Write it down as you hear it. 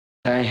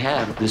I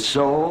have the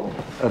soul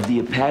of the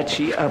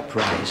Apache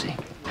uprising.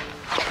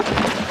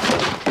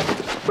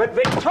 But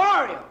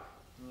Victorio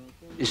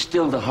is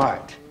still the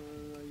heart.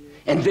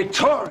 And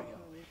Victorio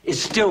is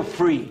still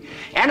free.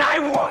 And I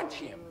want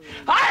him.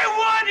 I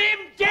want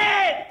him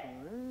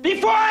dead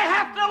before I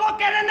have to look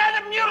at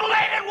another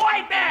mutilated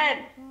white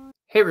man.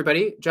 Hey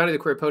everybody, Johnny the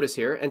Queer POTUS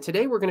here, and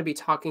today we're going to be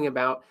talking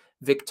about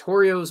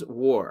Victorio's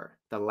War,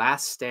 the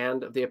last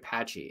stand of the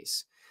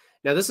Apaches.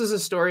 Now, this is a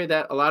story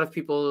that a lot of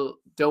people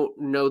don't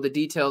know the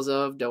details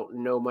of, don't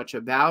know much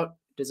about.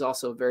 It is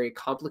also a very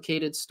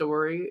complicated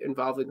story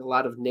involving a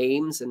lot of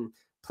names and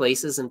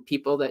places and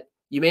people that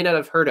you may not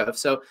have heard of.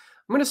 So I'm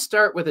going to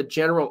start with a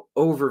general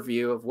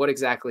overview of what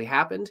exactly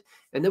happened,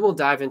 and then we'll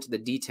dive into the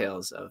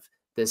details of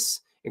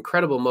this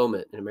incredible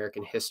moment in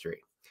American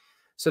history.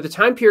 So the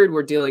time period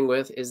we're dealing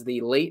with is the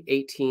late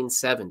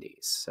 1870s,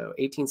 so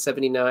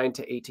 1879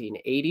 to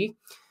 1880.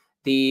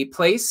 The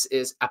place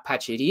is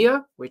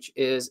Apacheria, which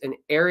is an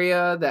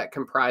area that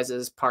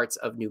comprises parts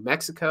of New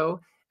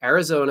Mexico,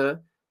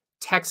 Arizona,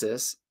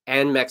 Texas,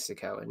 and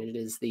Mexico, and it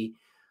is the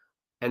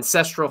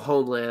ancestral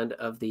homeland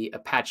of the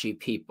Apache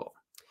people.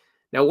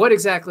 Now, what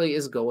exactly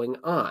is going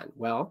on?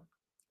 Well,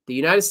 the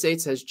United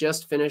States has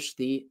just finished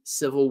the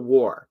Civil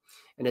War.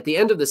 And at the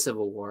end of the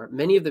Civil War,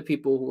 many of the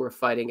people who were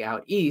fighting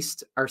out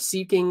east are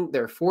seeking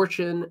their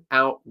fortune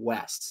out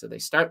west. So they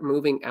start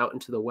moving out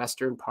into the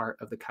western part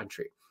of the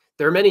country.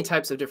 There are many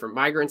types of different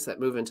migrants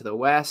that move into the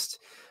West.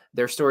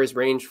 Their stories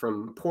range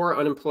from poor,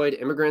 unemployed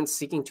immigrants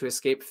seeking to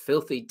escape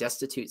filthy,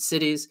 destitute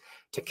cities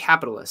to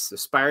capitalists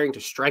aspiring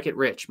to strike it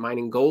rich,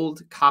 mining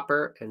gold,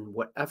 copper, and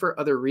whatever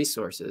other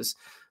resources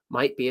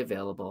might be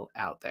available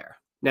out there.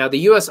 Now, the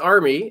U.S.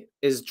 Army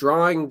is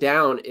drawing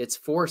down its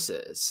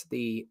forces.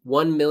 The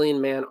 1 million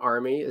man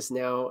army is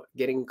now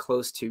getting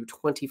close to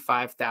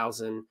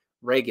 25,000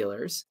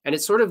 regulars. And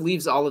it sort of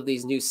leaves all of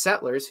these new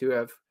settlers who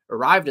have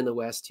arrived in the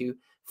West to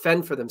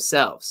fend for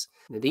themselves.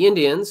 The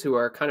Indians, who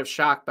are kind of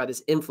shocked by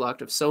this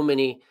influx of so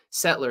many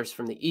settlers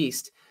from the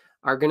East,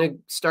 are going to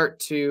start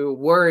to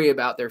worry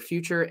about their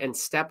future and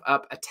step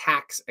up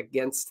attacks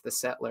against the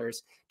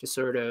settlers to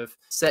sort of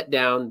set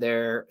down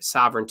their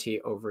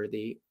sovereignty over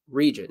the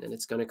region. And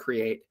it's going to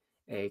create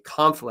a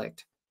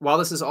conflict. While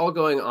this is all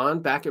going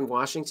on back in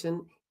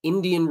Washington,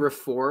 Indian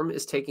reform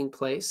is taking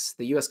place.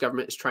 The U.S.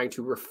 government is trying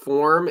to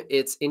reform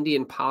its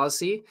Indian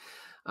policy,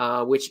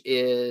 which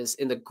is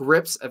in the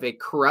grips of a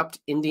corrupt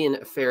Indian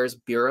Affairs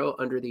Bureau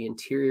under the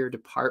Interior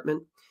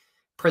Department.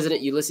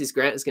 President Ulysses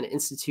Grant is going to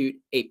institute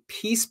a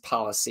peace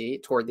policy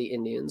toward the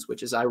Indians,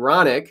 which is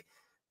ironic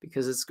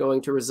because it's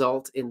going to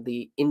result in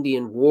the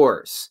Indian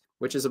Wars,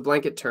 which is a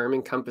blanket term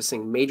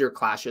encompassing major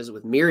clashes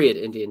with myriad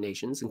Indian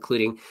nations,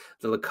 including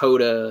the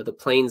Lakota, the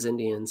Plains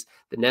Indians,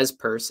 the Nez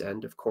Perce,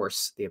 and of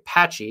course, the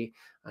Apache,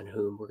 on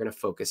whom we're going to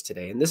focus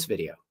today in this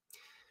video.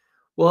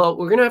 Well,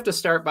 we're going to have to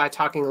start by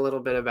talking a little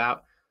bit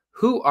about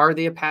who are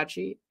the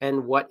Apache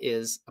and what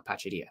is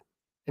Apacheria.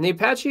 And the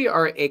Apache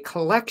are a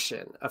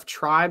collection of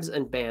tribes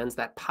and bands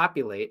that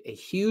populate a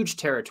huge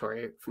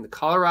territory from the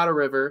Colorado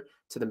River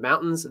to the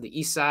mountains of the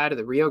east side of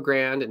the Rio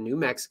Grande in New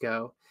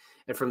Mexico,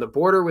 and from the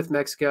border with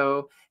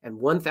Mexico and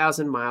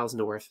 1,000 miles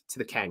north to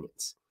the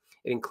canyons.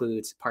 It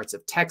includes parts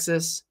of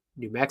Texas,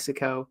 New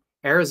Mexico,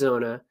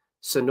 Arizona,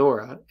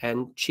 Sonora,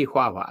 and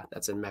Chihuahua,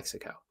 that's in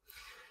Mexico.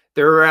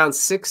 There are around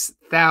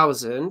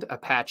 6,000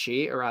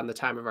 Apache around the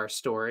time of our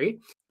story.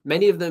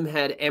 Many of them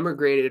had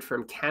emigrated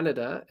from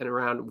Canada in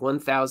around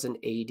 1000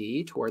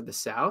 AD toward the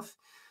south.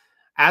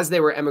 As they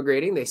were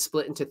emigrating, they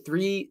split into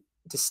three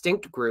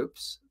distinct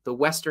groups: the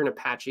Western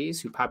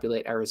Apaches, who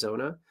populate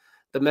Arizona,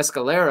 the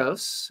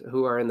Mescaleros,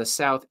 who are in the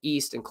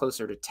southeast and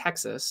closer to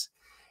Texas,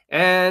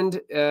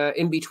 and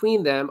in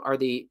between them are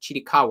the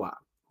Chiricahua,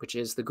 which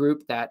is the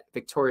group that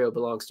Victorio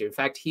belongs to. In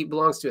fact, he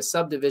belongs to a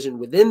subdivision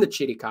within the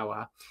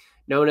Chiricahua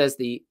known as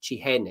the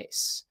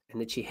Chihenes,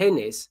 and the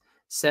Chihenes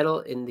settle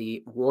in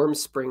the Warm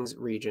Springs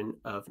region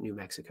of New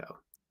Mexico.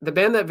 The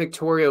band that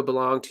Victorio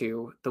belonged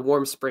to, the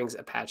Warm Springs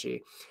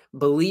Apache,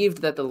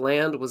 believed that the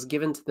land was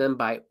given to them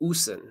by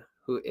Usan,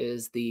 who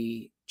is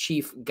the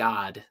chief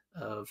god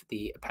of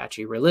the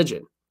Apache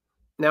religion.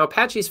 Now,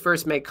 Apaches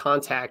first make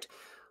contact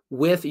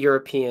with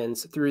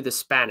Europeans through the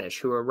Spanish,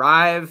 who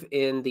arrive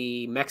in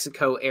the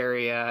Mexico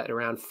area at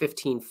around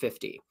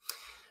 1550.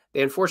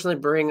 They unfortunately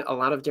bring a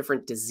lot of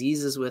different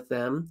diseases with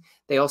them.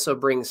 They also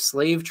bring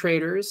slave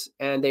traders,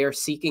 and they are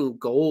seeking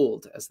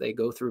gold as they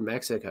go through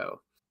Mexico.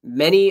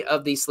 Many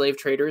of these slave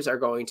traders are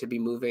going to be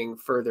moving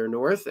further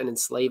north and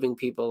enslaving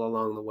people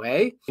along the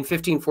way. In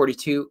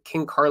 1542,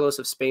 King Carlos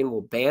of Spain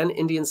will ban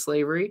Indian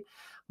slavery,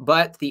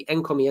 but the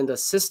encomienda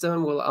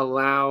system will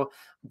allow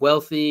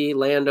wealthy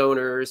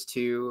landowners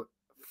to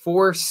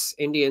force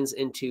Indians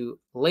into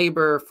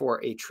labor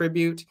for a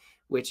tribute,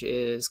 which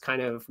is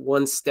kind of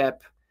one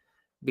step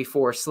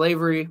before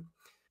slavery.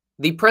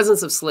 The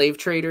presence of slave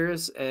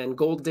traders and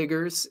gold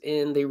diggers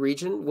in the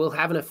region will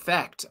have an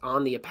effect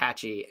on the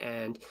Apache,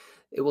 and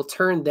it will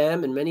turn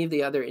them and many of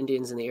the other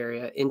Indians in the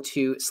area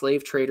into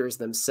slave traders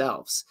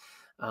themselves.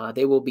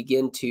 they will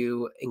begin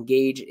to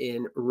engage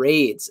in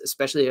raids,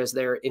 especially as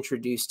they're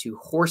introduced to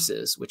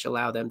horses, which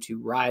allow them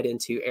to ride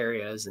into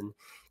areas and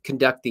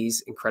conduct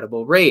these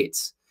incredible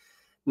raids.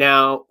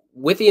 Now,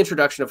 with the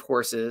introduction of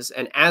horses,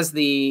 and as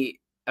the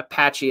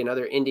Apache and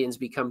other Indians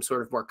become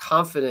sort of more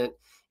confident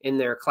in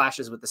their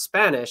clashes with the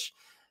Spanish,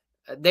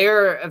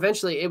 they're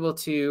eventually able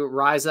to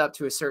rise up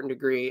to a certain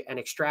degree and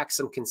extract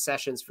some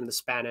concessions from the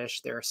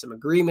Spanish. There are some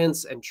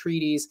agreements and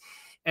treaties.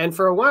 And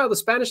for a while, the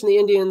Spanish and the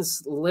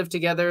Indians live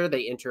together.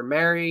 They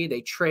intermarry,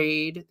 they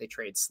trade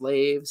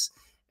slaves,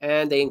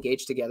 and they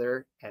engage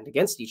together and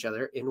against each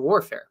other in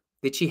warfare.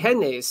 The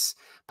Chihenes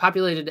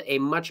populated a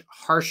much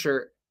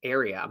harsher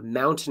area, a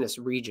mountainous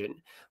region,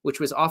 which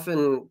was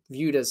often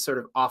viewed as sort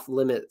of off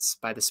limits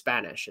by the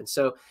Spanish. And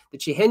so the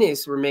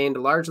Chihenes remained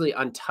largely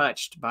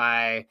untouched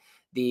by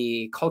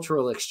the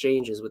cultural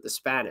exchanges with the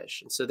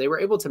Spanish. And so they were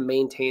able to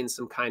maintain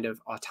some kind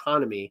of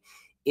autonomy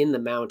in the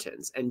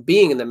mountains. And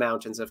being in the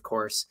mountains, of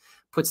course,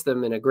 puts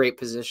them in a great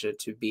position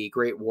to be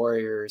great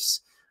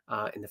warriors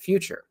in the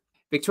future.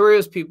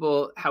 Victorio's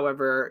people,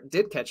 however,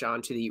 did catch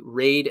on to the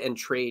raid and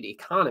trade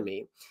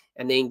economy,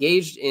 and they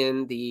engaged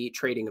in the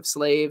trading of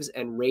slaves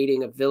and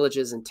raiding of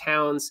villages and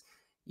towns.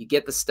 You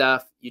get the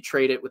stuff, you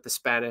trade it with the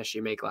Spanish,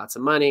 you make lots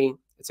of money.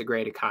 It's a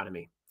great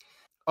economy.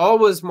 All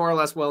was more or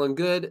less well and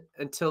good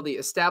until the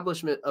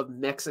establishment of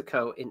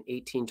Mexico in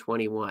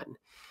 1821.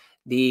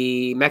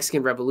 The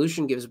Mexican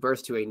Revolution gives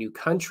birth to a new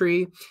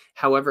country.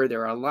 However,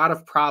 there are a lot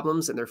of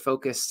problems, and they're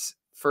focused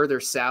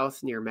further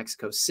south near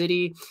Mexico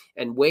City.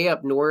 And way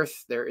up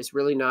north, there is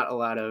really not a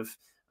lot of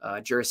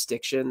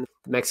jurisdiction.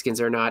 The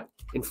Mexicans are not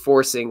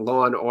enforcing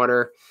law and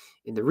order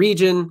in the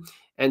region.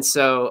 And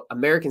so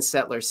American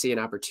settlers see an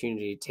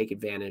opportunity to take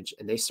advantage,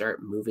 and they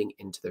start moving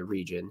into the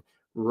region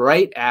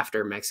right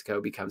after Mexico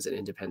becomes an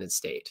independent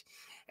state.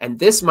 And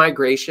this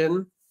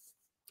migration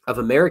of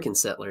American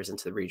settlers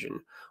into the region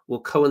will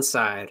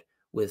coincide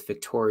with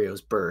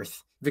Victorio's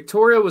birth.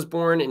 Victorio was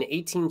born in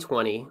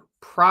 1820,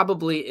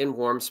 probably in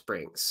Warm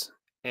Springs.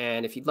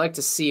 And if you'd like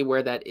to see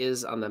where that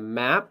is on the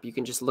map, you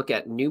can just look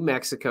at New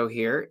Mexico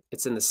here.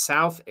 It's in the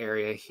south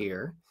area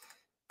here.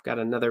 I've got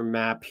another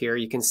map here.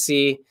 You can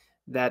see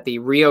that the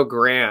Rio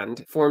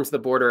Grande forms the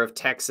border of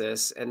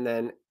Texas, and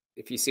then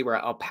if you see where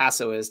El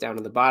Paso is down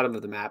on the bottom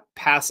of the map,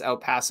 past El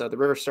Paso, the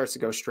river starts to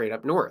go straight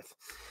up north.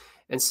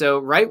 And so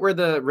right where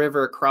the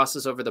river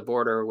crosses over the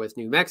border with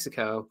New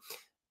Mexico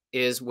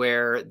is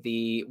where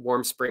the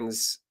Warm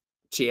Springs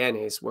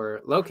Chihenes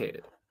were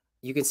located.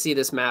 You can see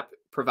this map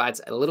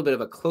provides a little bit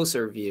of a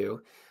closer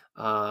view,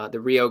 the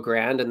Rio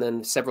Grande, and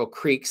then several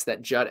creeks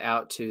that jut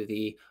out to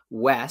the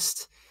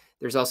west.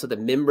 There's also the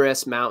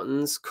Mimbres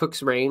Mountains,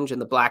 Cook's Range,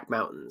 and the Black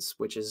Mountains,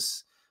 which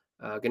is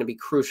going to be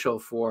crucial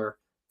for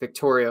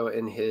Victorio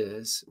in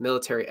his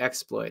military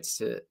exploits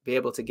to be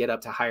able to get up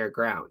to higher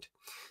ground.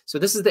 So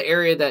this is the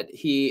area that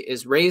he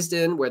is raised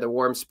in, where the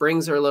Warm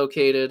Springs are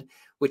located,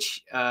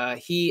 which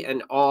he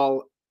and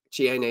all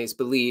Chihenes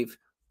believe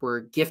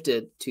were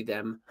gifted to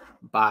them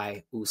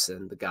by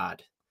Usan, the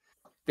god.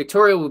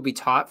 Victorio will be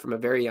taught from a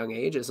very young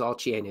age, as all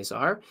Chihenes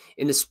are,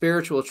 in the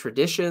spiritual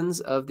traditions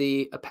of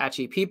the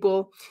Apache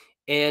people,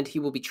 and he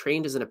will be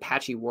trained as an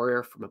Apache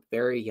warrior from a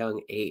very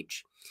young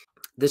age.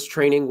 This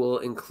training will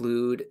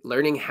include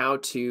learning how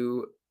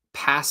to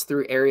pass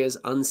through areas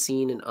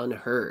unseen and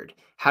unheard,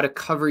 how to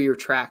cover your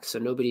tracks so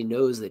nobody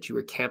knows that you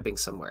were camping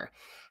somewhere,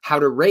 how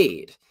to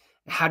raid,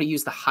 how to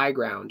use the high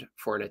ground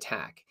for an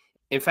attack.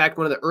 In fact,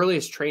 one of the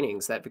earliest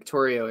trainings that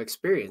Victorio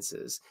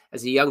experiences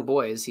as a young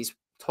boy is he's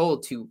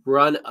told to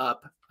run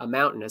up a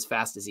mountain as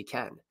fast as he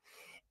can.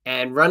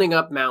 And running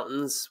up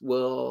mountains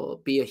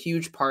will be a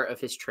huge part of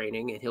his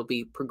training, and he'll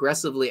be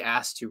progressively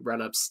asked to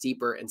run up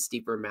steeper and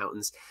steeper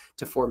mountains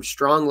to form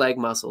strong leg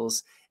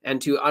muscles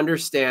and to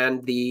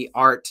understand the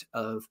art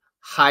of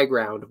high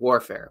ground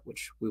warfare,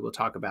 which we will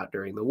talk about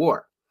during the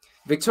war.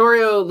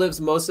 Victorio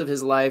lives most of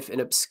his life in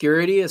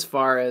obscurity as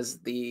far as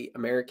the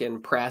American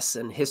press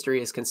and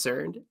history is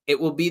concerned. It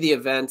will be the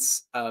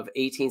events of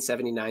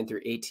 1879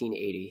 through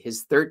 1880,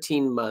 his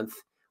 13-month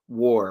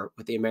war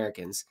with the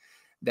Americans,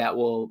 that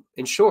will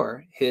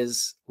ensure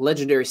his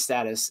legendary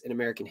status in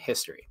American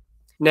history.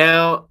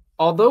 Now,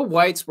 although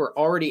whites were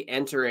already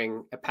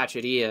entering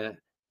Apacheria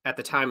at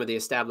the time of the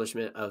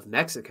establishment of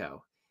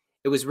Mexico,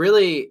 it was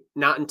really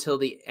not until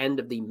the end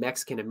of the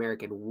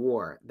Mexican-American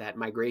War that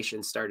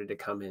migration started to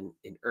come in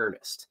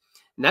earnest.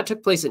 And that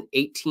took place in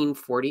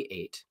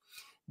 1848.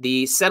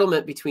 The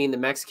settlement between the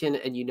Mexican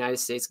and United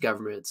States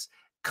governments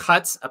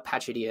cuts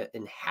Apacheria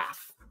in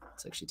half.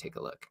 Let's actually take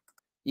a look.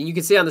 You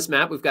can see on this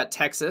map, we've got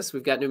Texas,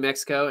 we've got New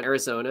Mexico and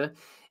Arizona,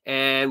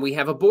 and we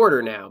have a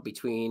border now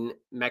between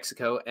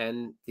Mexico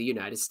and the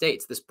United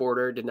States. This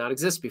border did not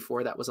exist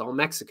before. That was all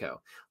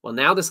Mexico. Well,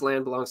 now this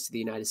land belongs to the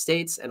United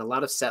States, and a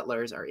lot of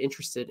settlers are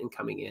interested in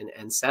coming in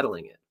and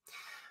settling it.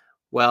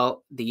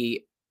 Well,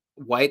 the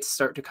whites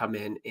start to come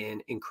in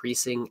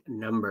increasing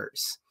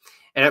numbers.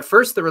 And at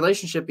first, the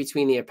relationship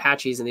between the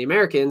Apaches and the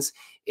Americans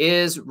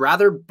is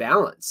rather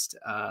balanced.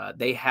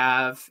 They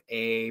have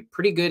a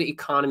pretty good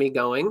economy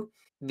going.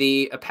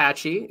 The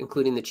Apache,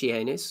 including the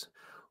Chihenes,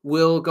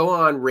 will go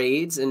on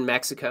raids in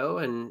Mexico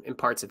and in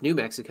parts of New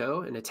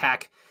Mexico and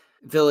attack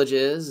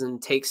villages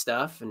and take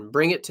stuff and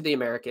bring it to the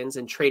Americans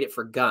and trade it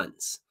for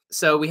guns.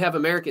 So we have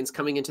Americans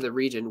coming into the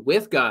region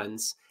with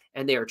guns,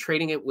 and they are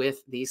trading it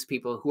with these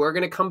people who are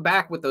going to come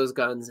back with those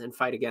guns and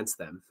fight against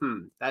them.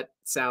 That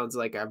sounds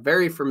like a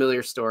very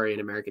familiar story in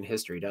American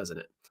history, doesn't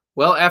it?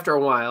 Well, after a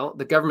while,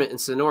 the government in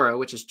Sonora,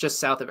 which is just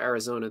south of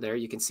Arizona there,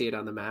 you can see it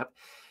on the map,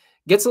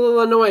 gets a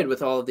little annoyed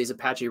with all of these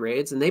Apache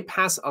raids, and they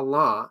pass a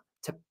law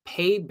to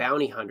pay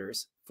bounty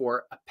hunters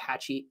for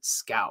Apache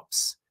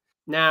scalps.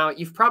 Now,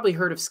 you've probably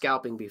heard of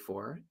scalping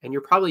before, and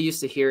you're probably used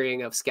to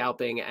hearing of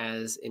scalping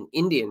as an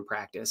Indian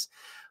practice,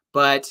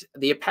 but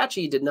the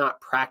Apache did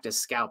not practice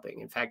scalping.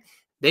 In fact,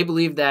 they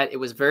believed that it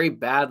was very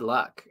bad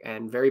luck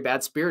and very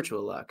bad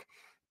spiritual luck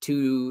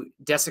to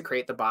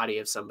desecrate the body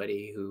of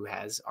somebody who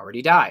has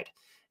already died.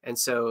 And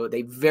so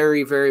they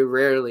very, very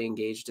rarely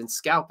engaged in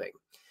scalping.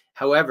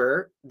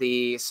 However,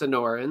 the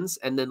Sonorans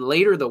and then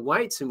later the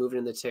whites who moved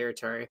into the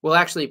territory will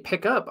actually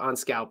pick up on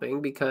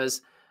scalping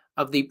because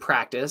of the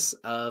practice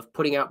of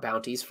putting out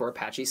bounties for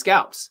Apache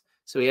scalps.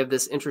 So we have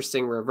this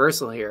interesting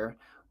reversal here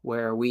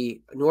where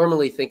we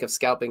normally think of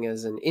scalping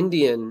as an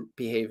Indian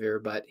behavior,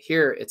 but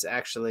here it's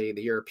actually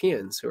the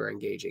Europeans who are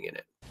engaging in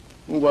it.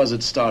 Who was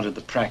it started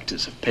the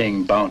practice of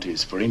paying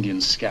bounties for Indian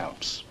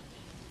scalps?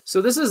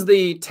 So this is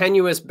the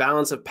tenuous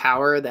balance of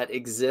power that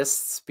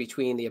exists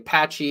between the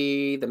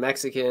Apache, the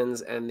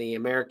Mexicans, and the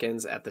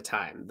Americans at the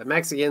time. The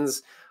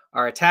Mexicans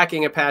are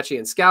attacking Apache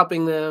and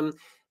scalping them.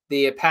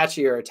 The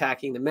Apache are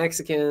attacking the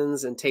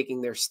Mexicans and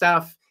taking their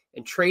stuff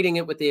and trading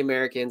it with the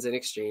Americans in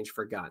exchange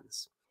for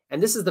guns.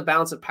 And this is the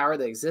balance of power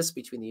that exists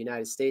between the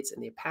United States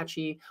and the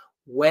Apache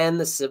when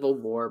the Civil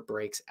War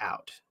breaks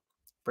out.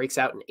 It breaks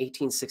out in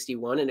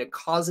 1861, and it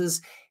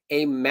causes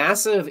a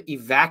massive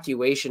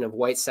evacuation of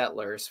white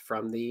settlers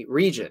from the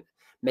region,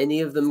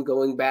 many of them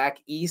going back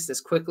east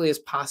as quickly as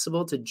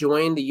possible to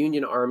join the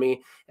Union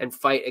Army and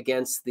fight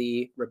against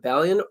the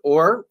rebellion,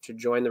 or to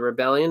join the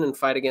rebellion and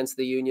fight against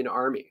the Union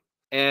Army.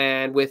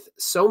 And with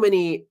so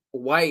many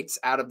whites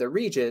out of the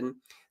region,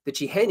 the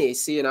Chihenes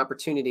see an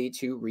opportunity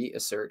to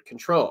reassert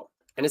control.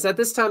 And it's at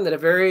this time that a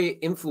very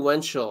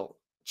influential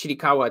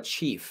Chiricahua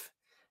chief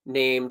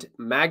named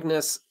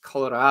Magnus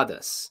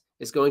Coloradus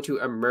is going to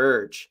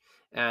emerge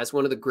as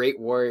one of the great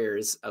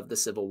warriors of the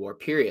Civil War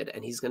period.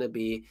 And he's going to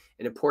be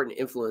an important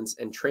influence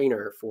and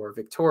trainer for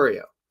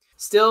Victorio.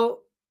 Still,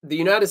 the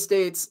United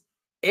States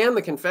and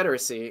the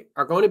Confederacy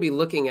are going to be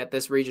looking at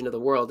this region of the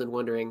world and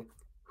wondering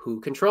who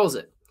controls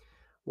it.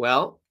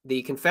 Well,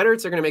 the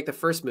Confederates are going to make the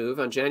first move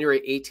on January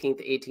 18th,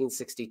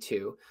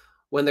 1862,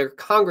 when their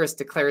Congress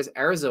declares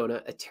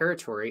Arizona a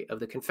territory of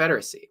the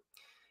Confederacy.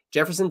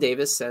 Jefferson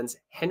Davis sends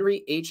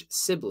Henry H.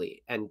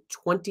 Sibley and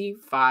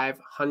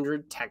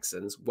 2,500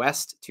 Texans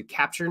west to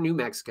capture New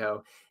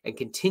Mexico and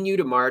continue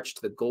to march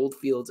to the gold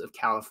fields of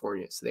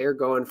California. So they're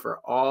going for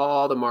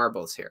all the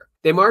marbles here.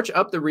 They march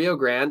up the Rio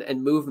Grande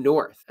and move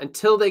north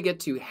until they get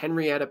to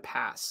Henrietta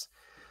Pass,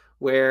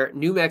 where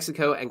New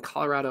Mexico and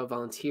Colorado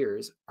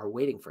volunteers are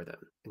waiting for them,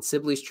 and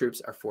Sibley's troops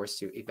are forced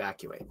to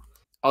evacuate.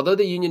 Although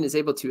the Union is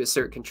able to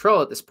assert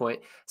control at this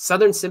point,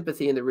 Southern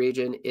sympathy in the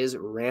region is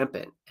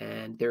rampant,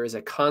 and there is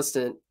a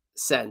constant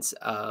sense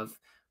of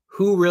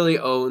who really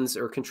owns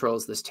or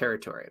controls this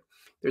territory.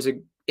 There's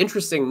an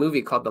interesting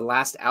movie called The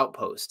Last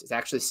Outpost. It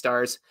actually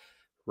stars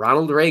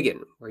Ronald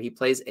Reagan, where he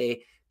plays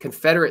a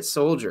Confederate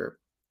soldier,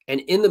 and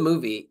in the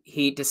movie,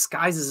 he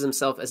disguises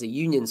himself as a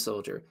Union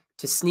soldier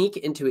to sneak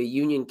into a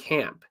Union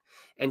camp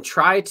and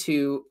try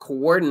to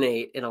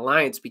coordinate an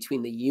alliance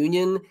between the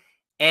Union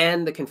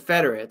and the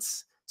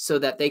Confederates so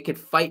that they could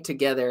fight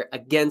together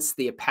against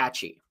the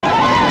Apache.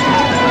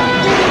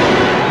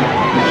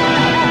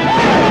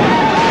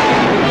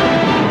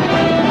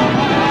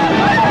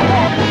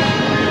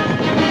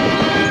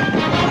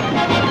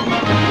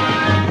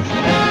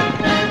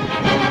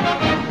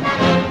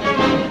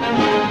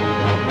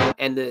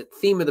 And the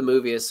theme of the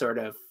movie is sort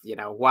of,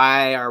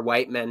 why are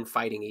white men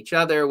fighting each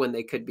other when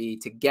they could be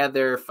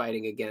together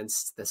fighting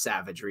against the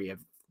savagery of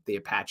the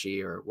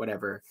Apache or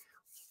whatever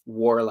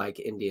warlike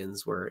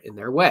Indians were in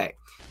their way.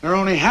 They're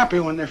only happy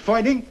when they're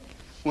fighting.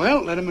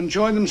 Well, let them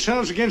enjoy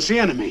themselves against the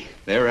enemy.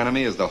 Their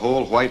enemy is the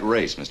whole white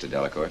race, Mr.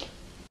 Delacour.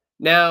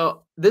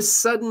 Now, this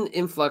sudden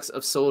influx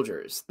of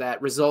soldiers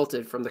that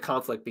resulted from the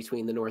conflict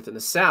between the North and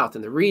the South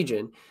in the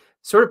region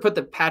sort of put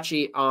the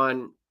Apache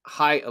on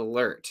high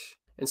alert.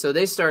 And so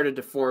they started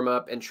to form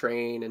up and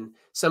train. And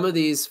some of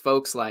these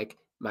folks like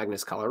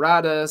Magnus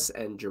Coloradus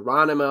and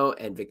Geronimo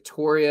and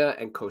Victoria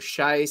and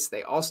Cochise,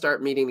 they all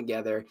start meeting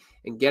together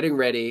and getting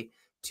ready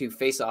to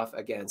face off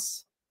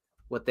against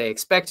what they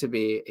expect to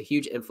be a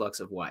huge influx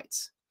of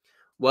whites.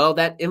 Well,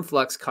 that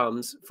influx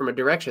comes from a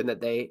direction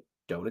that they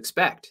don't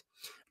expect.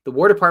 The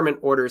War Department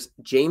orders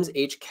James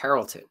H.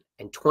 Carrollton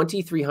and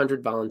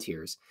 2,300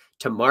 volunteers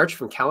to march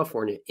from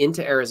California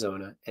into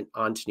Arizona and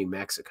onto New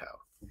Mexico.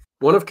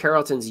 One of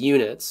Carrollton's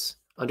units,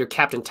 under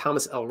Captain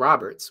Thomas L.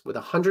 Roberts, with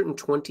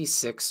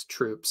 126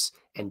 troops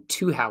and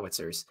 2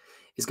 howitzers,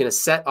 is going to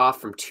set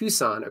off from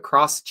Tucson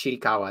across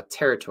Chiricahua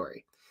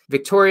territory.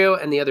 Victorio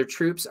and the other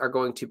troops are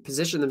going to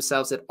position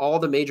themselves at all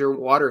the major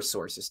water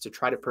sources to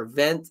try to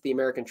prevent the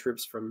American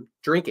troops from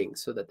drinking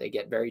so that they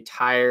get very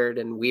tired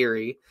and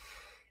weary.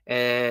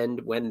 And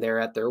when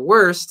they're at their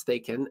worst, they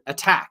can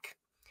attack.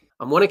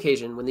 On one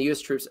occasion, when the U.S.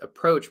 troops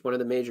approach one of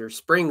the major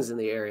springs in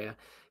the area,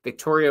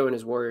 Victorio and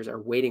his warriors are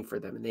waiting for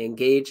them, and they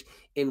engage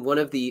in one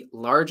of the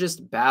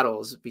largest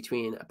battles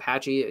between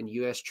Apache and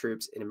U.S.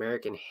 troops in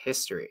American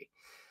history.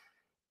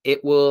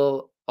 It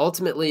will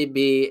ultimately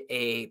be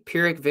a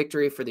Pyrrhic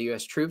victory for the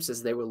U.S. troops,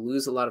 as they will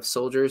lose a lot of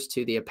soldiers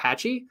to the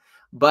Apache,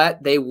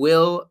 but they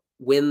will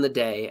win the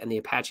day, and the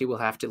Apache will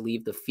have to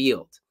leave the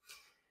field.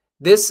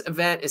 This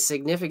event is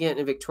significant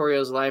in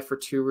Victorio's life for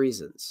two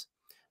reasons.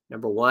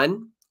 Number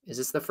one is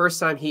it's the first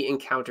time he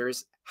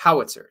encounters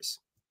howitzers.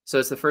 So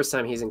it's the first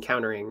time he's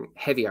encountering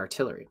heavy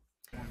artillery.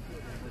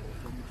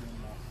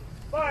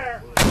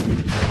 Fire!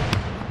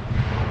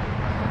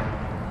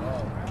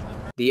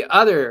 The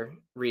other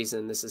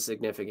reason this is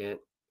significant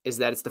is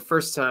that it's the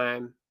first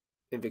time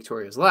in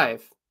Victorio's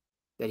life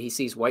that he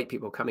sees white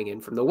people coming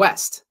in from the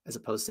west as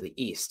opposed to the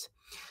east.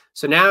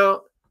 So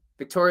now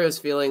Victorio's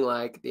feeling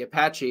like the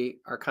Apache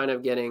are kind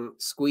of getting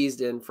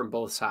squeezed in from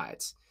both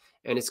sides.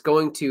 And it's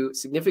going to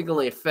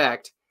significantly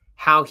affect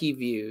how he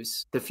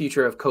views the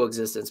future of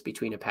coexistence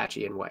between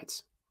Apache and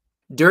whites.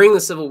 During the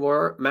Civil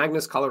War,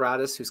 Magnus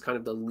Coloradus, who's kind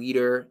of the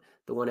leader,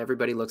 the one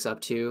everybody looks up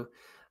to,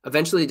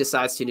 eventually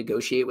decides to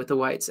negotiate with the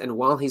whites. And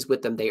while he's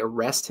with them, they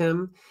arrest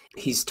him.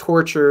 He's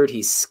tortured,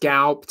 he's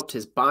scalped,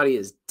 his body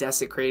is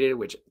desecrated,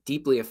 which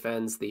deeply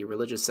offends the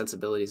religious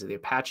sensibilities of the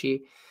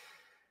Apache.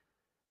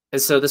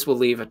 And so this will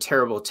leave a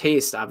terrible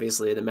taste,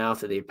 obviously, in the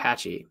mouth of the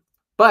Apache.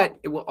 But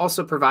it will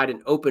also provide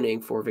an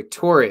opening for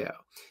Victorio.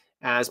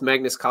 As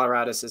Magnus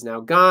Coloradus is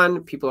now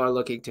gone, people are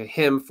looking to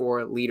him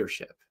for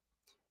leadership.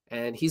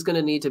 And he's going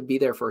to need to be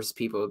there for his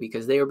people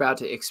because they are about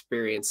to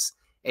experience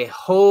a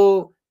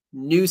whole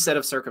new set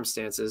of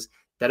circumstances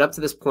that up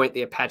to this point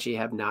the Apache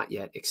have not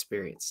yet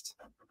experienced.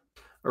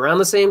 Around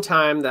the same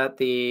time that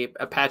the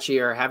Apache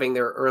are having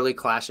their early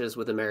clashes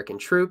with American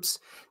troops,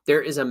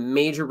 there is a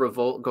major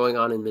revolt going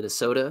on in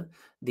Minnesota.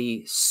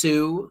 The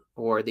Sioux,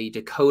 or the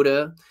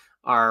Dakota,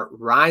 are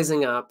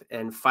rising up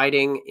and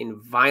fighting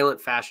in violent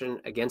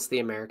fashion against the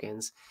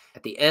Americans.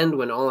 At the end,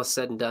 when all is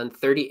said and done,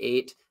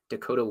 38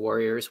 Dakota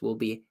warriors will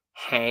be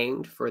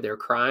hanged for their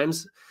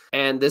crimes.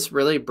 And this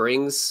really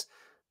brings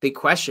the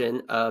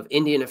question of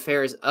Indian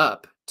Affairs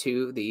up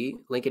to the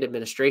Lincoln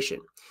administration.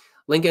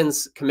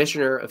 Lincoln's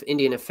Commissioner of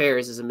Indian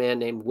Affairs is a man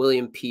named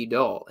William P.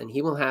 Dole, and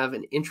he will have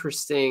an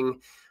interesting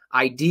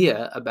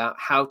idea about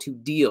how to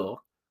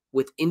deal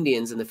with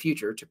Indians in the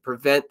future to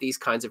prevent these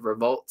kinds of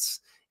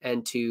revolts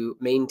and to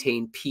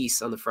maintain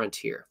peace on the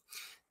frontier.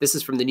 This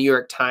is from the New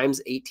York Times,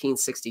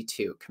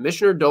 1862.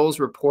 Commissioner Dole's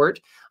report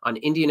on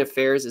Indian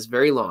affairs is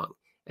very long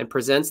and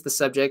presents the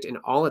subject in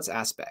all its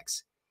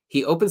aspects.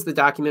 He opens the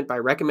document by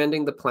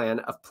recommending the plan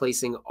of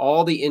placing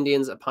all the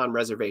Indians upon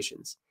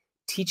reservations,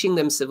 teaching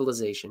them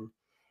civilization,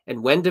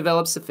 and when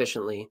developed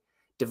sufficiently,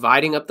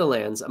 dividing up the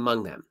lands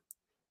among them.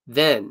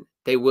 Then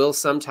they will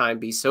sometime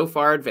be so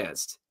far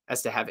advanced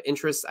as to have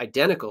interests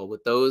identical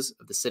with those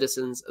of the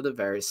citizens of the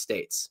various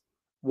states.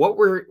 What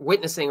we're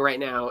witnessing right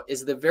now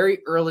is the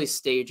very early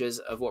stages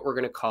of what we're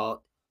going to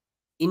call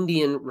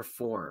Indian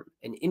reform.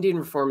 And Indian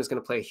reform is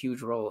going to play a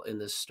huge role in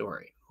this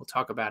story. We'll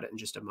talk about it in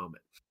just a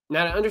moment.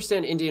 Now, to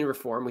understand Indian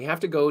reform, we have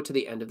to go to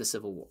the end of the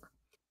Civil War.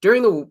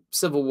 During the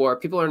Civil War,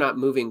 people are not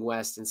moving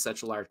west in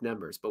such large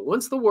numbers. But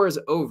once the war is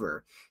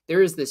over,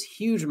 there is this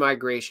huge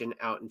migration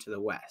out into the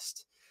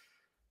west.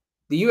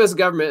 The U.S.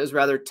 government is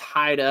rather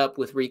tied up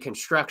with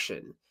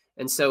Reconstruction.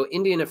 And so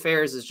Indian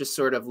Affairs is just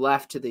sort of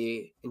left to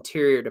the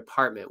Interior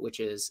Department, which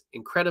is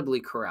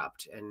incredibly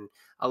corrupt and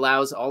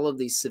allows all of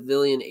these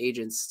civilian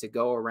agents to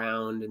go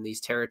around in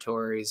these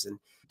territories and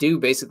do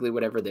basically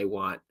whatever they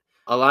want.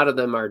 A lot of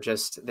them are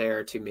just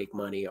there to make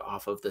money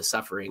off of the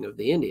suffering of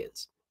the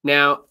Indians.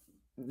 Now,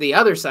 the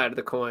other side of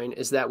the coin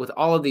is that with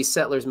all of these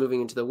settlers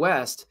moving into the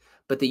West,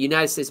 but the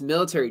United States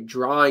military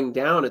drawing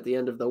down at the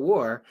end of the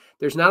war,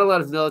 there's not a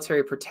lot of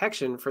military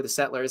protection for the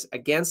settlers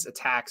against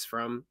attacks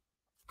from,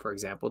 for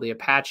example, the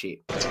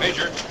Apache.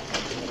 Major,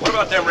 what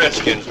about them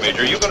Redskins,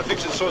 Major? You gonna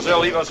fix it so they'll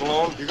leave us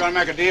alone? You gonna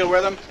make a deal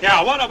with them?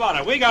 Yeah, what about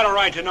it? We got a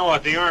right to know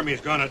what the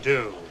Army's gonna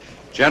do.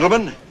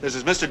 Gentlemen, this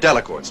is Mr.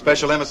 Delacourt,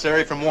 special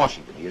emissary from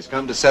Washington. He has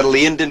come to settle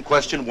the Indian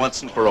question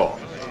once and for all.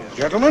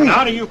 Gentlemen? And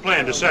how do you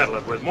plan to settle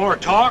it? With more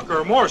talk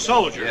or more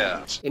soldiers? Yeah.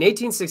 In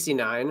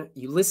 1869,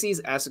 Ulysses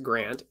S.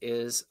 Grant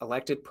is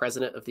elected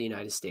president of the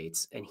United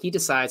States, and he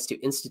decides to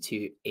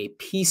institute a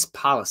peace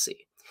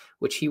policy,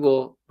 which he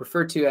will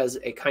refer to as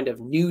a kind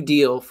of New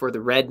Deal for the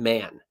Red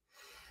Man.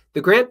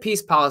 The Grant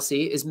peace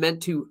policy is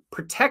meant to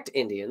protect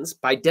Indians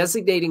by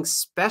designating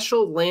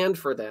special land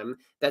for them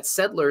that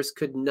settlers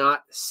could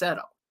not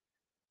settle.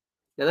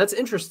 Now that's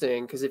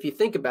interesting because if you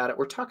think about it,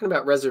 we're talking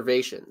about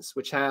reservations,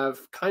 which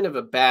have kind of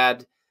a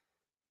bad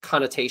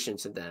connotation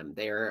to them.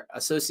 They are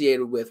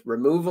associated with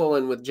removal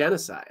and with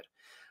genocide.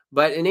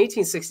 But in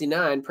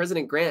 1869,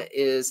 President Grant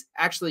is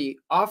actually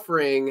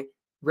offering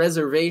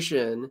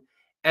reservation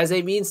as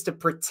a means to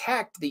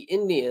protect the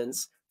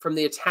Indians from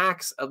the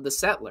attacks of the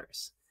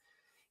settlers.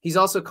 He's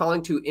also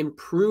calling to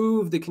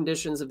improve the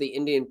conditions of the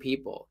Indian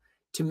people,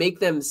 to make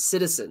them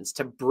citizens,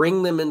 to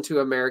bring them into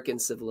American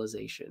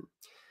civilization.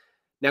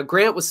 Now,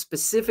 Grant was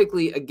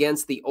specifically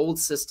against the old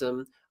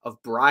system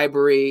of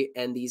bribery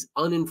and these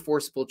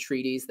unenforceable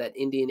treaties that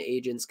Indian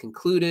agents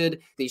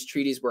concluded. These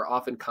treaties were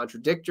often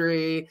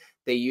contradictory.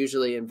 They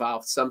usually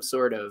involved some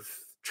sort of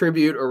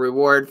tribute or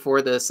reward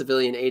for the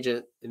civilian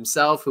agent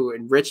himself, who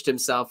enriched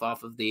himself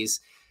off of these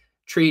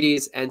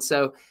treaties. And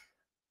so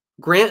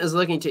Grant is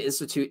looking to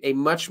institute a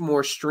much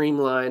more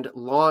streamlined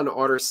law and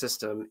order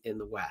system in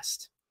the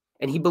West.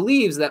 And he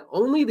believes that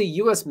only the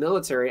U.S.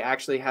 military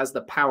actually has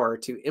the power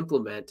to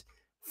implement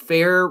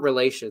fair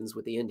relations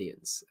with the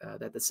Indians,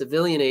 that the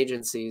civilian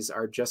agencies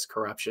are just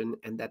corruption,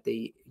 and that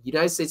the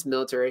United States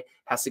military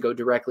has to go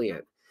directly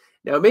in.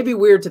 Now, it may be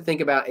weird to think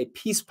about a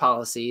peace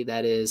policy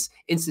that is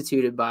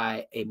instituted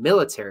by a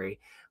military,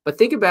 but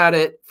think about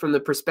it from the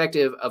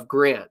perspective of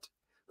Grant,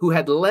 who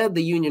had led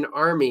the Union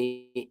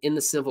Army in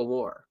the Civil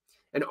War,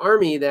 an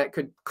army that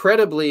could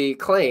credibly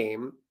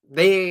claim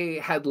they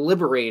had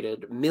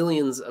liberated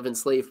millions of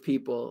enslaved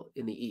people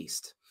in the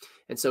East.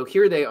 And so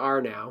here they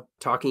are now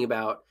talking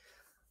about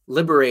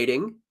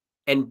liberating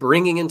and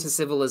bringing into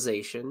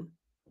civilization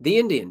the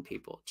Indian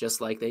people, just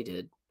like they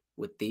did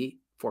with the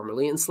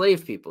formerly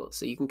enslaved people.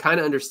 So you can kind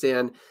of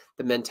understand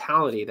the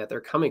mentality that they're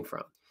coming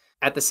from.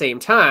 At the same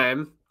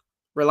time,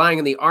 relying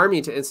on the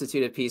army to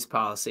institute a peace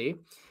policy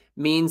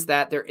means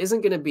that there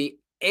isn't going to be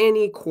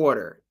any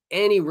quarter,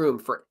 any room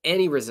for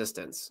any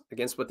resistance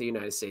against what the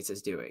United States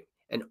is doing.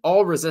 And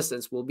all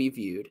resistance will be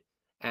viewed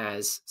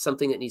as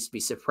something that needs to be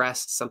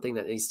suppressed, something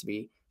that needs to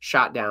be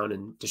shot down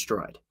and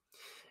destroyed.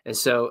 And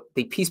so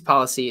the peace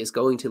policy is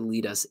going to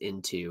lead us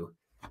into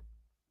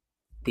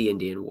the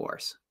Indian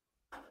Wars.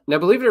 Now,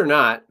 believe it or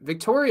not,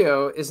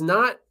 Victorio is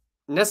not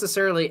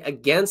necessarily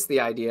against the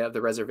idea of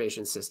the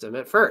reservation system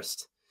at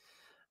first.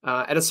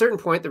 At a certain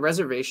point, the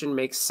reservation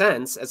makes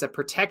sense as a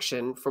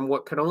protection from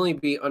what could only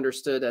be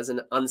understood as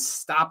an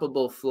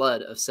unstoppable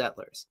flood of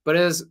settlers. But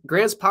as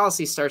Grant's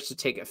policy starts to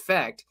take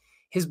effect,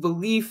 his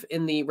belief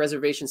in the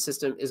reservation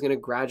system is going to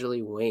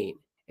gradually wane.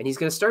 And he's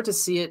going to start to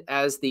see it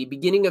as the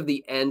beginning of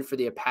the end for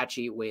the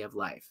Apache way of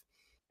life.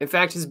 In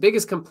fact, his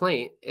biggest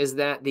complaint is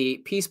that the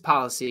peace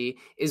policy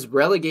is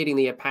relegating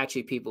the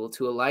Apache people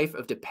to a life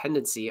of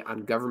dependency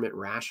on government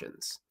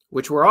rations,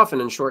 which were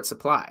often in short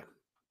supply.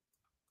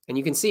 And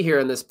you can see here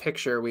in this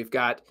picture, we've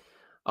got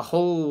a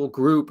whole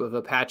group of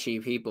Apache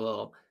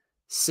people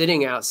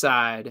sitting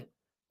outside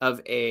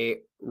of a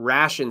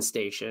ration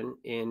station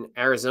in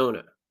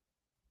Arizona,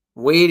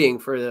 waiting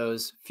for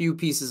those few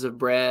pieces of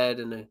bread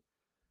and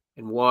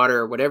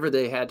water, whatever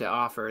they had to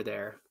offer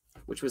there,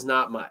 which was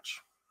not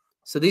much.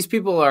 So these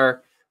people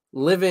are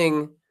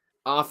living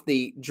off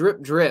the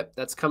drip drip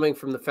that's coming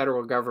from the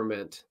federal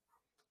government,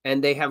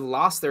 and they have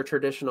lost their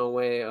traditional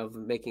way of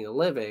making a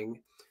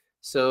living.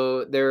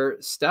 So they're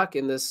stuck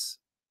in this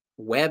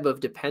web of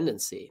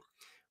dependency,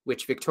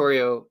 which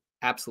Victorio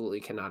absolutely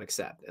cannot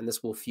accept. And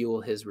this will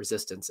fuel his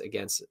resistance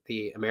against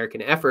the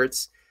American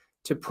efforts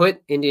to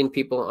put Indian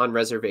people on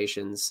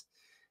reservations,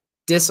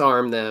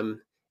 disarm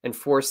them, and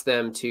force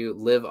them to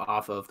live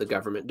off of the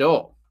government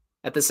dole.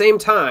 At the same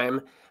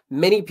time,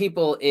 many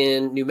people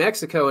in New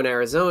Mexico and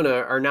Arizona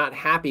are not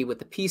happy with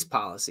the peace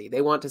policy.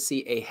 They want to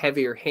see a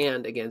heavier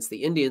hand against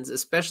the Indians,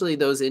 especially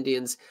those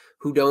Indians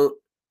who don't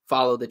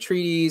follow the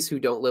treaties, who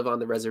don't live on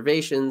the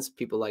reservations,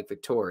 people like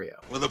Victorio.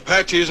 With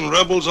Apaches and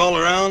rebels all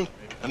around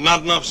and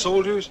not enough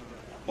soldiers,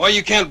 why,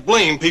 you can't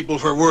blame people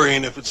for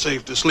worrying if it's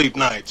safe to sleep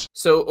nights.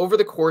 So over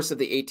the course of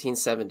the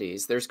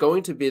 1870s, there's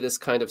going to be this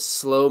kind of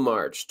slow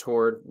march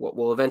toward what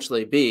will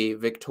eventually be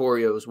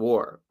Victorio's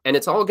War. And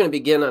it's all going to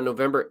begin on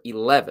November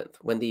 11th,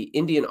 when the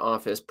Indian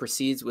office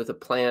proceeds with a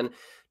plan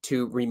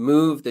to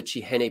remove the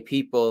Chihene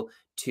people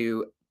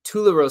to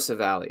Tularosa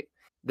Valley.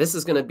 This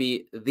is going to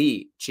be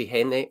the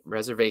Chihene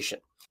Reservation.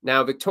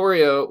 Now,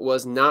 Victorio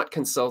was not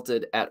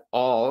consulted at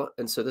all,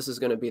 and so this is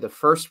going to be the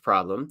first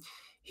problem.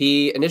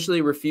 He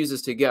initially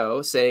refuses to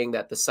go, saying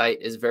that the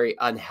site is very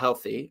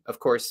unhealthy. Of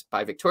course,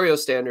 by Victorio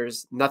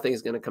standards, nothing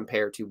is going to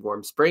compare to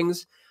Warm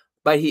Springs,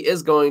 but he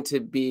is going to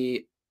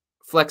be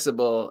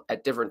flexible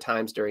at different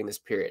times during this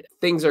period.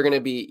 Things are going to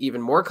be even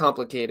more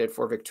complicated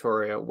for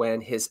Victorio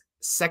when his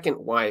second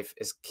wife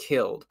is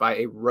killed by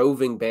a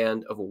roving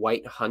band of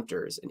white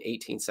hunters in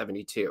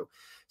 1872.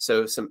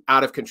 So some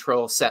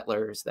out-of-control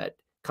settlers that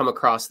come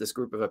across this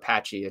group of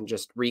Apache and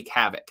just wreak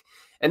havoc.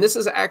 And this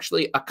is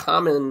actually a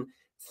common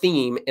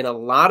theme in a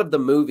lot of the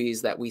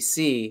movies that we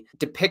see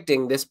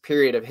depicting this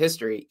period of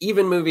history,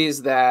 even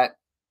movies that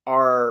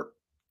are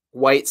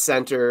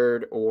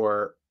white-centered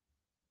or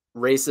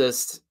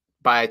racist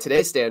by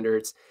today's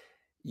standards.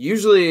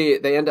 Usually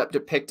they end up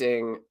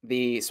depicting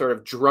the sort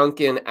of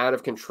drunken,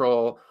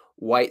 out-of-control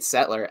white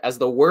settler as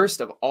the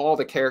worst of all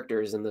the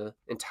characters in the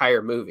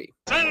entire movie.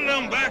 Send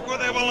them back where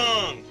they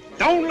belong.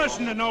 Don't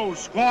listen to no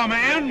squaw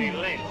man.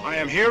 I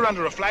am here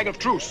under a flag of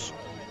truce.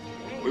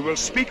 We will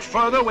speak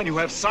further when you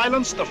have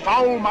silenced the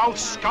foul-mouthed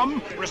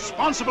scum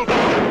responsible for...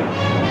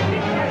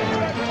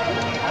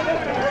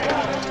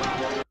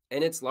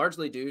 And it's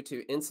largely due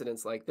to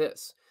incidents like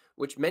this,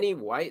 which many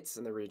whites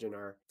in the region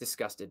are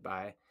disgusted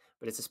by,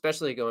 but it's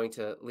especially going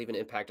to leave an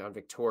impact on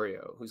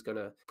Victorio, who's going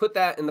to put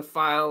that in the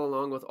file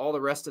along with all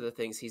the rest of the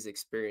things he's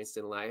experienced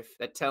in life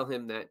that tell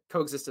him that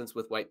coexistence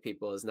with white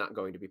people is not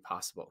going to be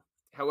possible.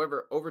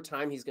 However, over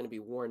time, he's going to be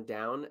worn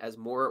down as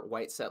more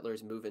white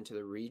settlers move into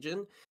the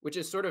region, which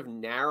is sort of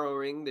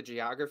narrowing the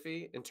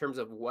geography in terms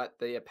of what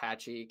the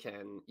Apache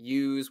can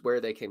use,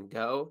 where they can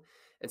go.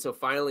 And so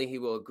finally, he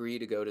will agree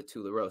to go to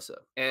Tularosa.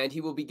 And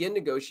he will begin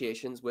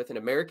negotiations with an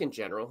American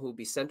general who will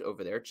be sent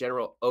over there,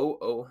 General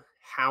O.O.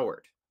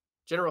 Howard.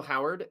 General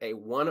Howard, a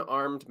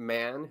one-armed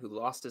man who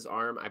lost his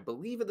arm, I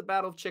believe, at the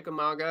Battle of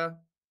Chickamauga.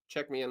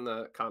 Check me in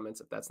the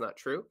comments if that's not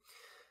true.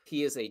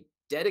 He is a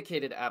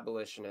dedicated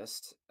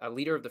abolitionist, a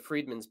leader of the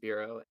Freedmen's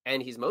Bureau,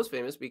 and he's most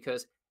famous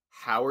because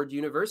Howard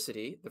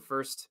University, the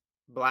first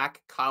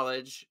black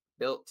college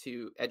built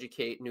to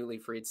educate newly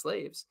freed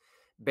slaves,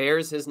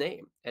 bears his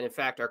name. And in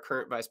fact, our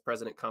current Vice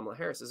President Kamala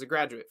Harris is a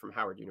graduate from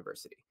Howard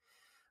University.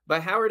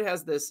 But Howard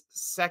has this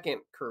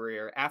second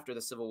career after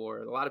the Civil War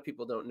that a lot of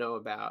people don't know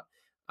about,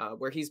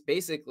 where he's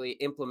basically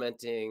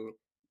implementing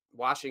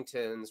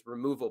Washington's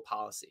removal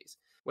policies.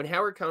 When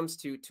Howard comes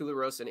to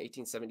Tularosa in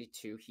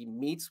 1872, he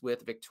meets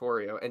with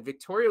Victorio, and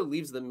Victorio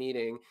leaves the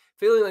meeting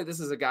feeling like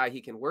this is a guy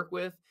he can work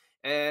with,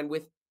 and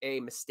with a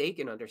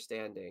mistaken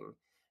understanding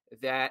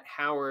that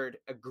Howard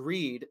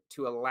agreed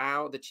to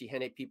allow the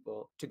Chihene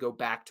people to go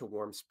back to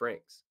Warm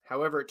Springs.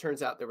 However, it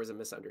turns out there was a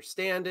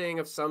misunderstanding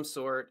of some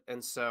sort,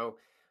 and so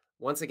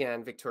once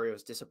again, Victorio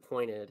is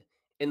disappointed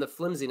in the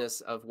flimsiness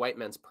of white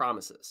men's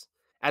promises.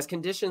 As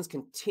conditions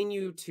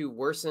continue to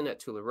worsen at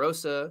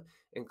Tularosa,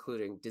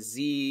 including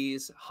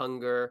disease,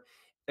 hunger,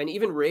 and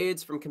even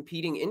raids from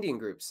competing Indian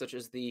groups such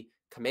as the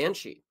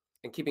Comanche,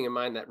 and keeping in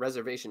mind that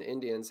reservation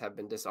Indians have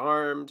been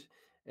disarmed,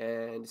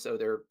 and so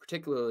they're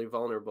particularly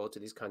vulnerable to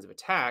these kinds of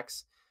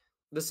attacks,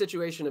 the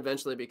situation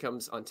eventually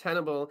becomes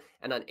untenable,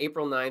 and on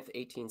April 9th,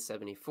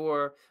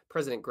 1874,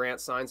 President Grant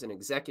signs an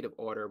executive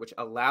order which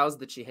allows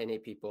the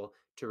Chihene people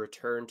to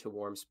return to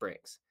Warm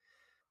Springs.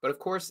 But of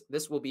course,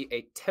 this will be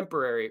a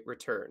temporary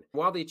return.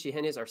 While the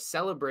Chihenes are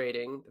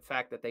celebrating the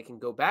fact that they can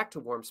go back to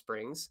Warm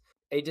Springs,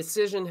 a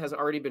decision has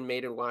already been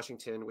made in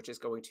Washington which is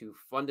going to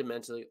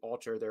fundamentally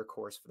alter their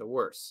course for the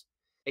worse.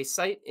 A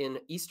site in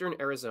eastern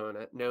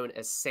Arizona known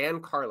as San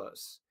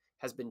Carlos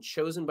has been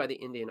chosen by the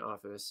Indian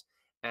Office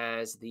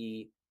as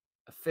the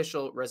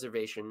official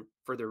reservation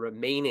for the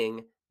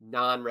remaining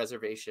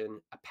non-reservation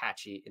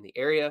Apache in the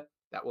area.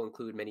 That will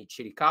include many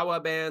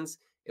Chiricahua bands.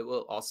 It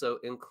will also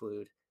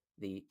include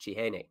the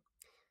Chihene.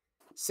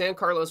 San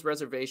Carlos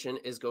Reservation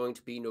is going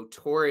to be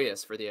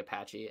notorious for the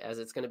Apache, as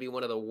it's going to be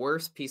one of the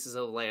worst pieces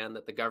of land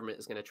that the government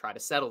is going to try to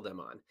settle them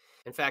on.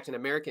 In fact, an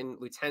American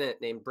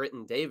lieutenant named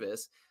Britton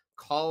Davis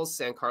calls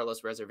San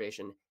Carlos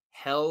Reservation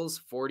Hell's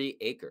 40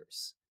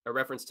 Acres, a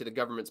reference to the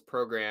government's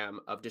program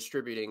of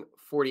distributing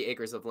 40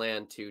 acres of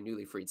land to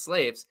newly freed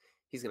slaves.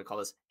 He's going to call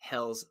this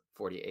Hell's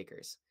 40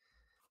 Acres.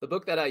 The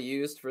book that I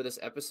used for this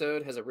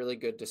episode has a really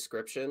good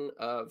description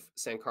of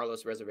San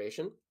Carlos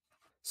Reservation.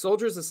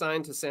 Soldiers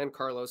assigned to San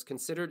Carlos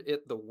considered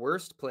it the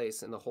worst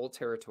place in the whole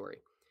territory.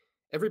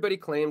 Everybody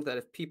claimed that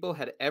if people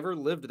had ever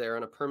lived there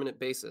on a permanent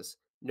basis,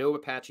 no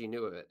Apache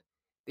knew of it.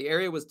 The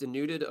area was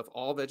denuded of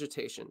all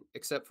vegetation,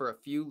 except for a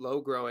few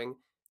low-growing,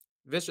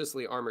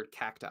 viciously armored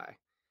cacti.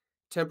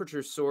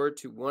 Temperatures soared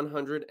to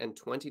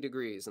 120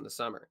 degrees in the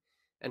summer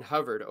and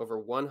hovered over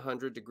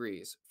 100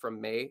 degrees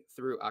from May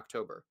through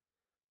October.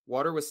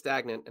 Water was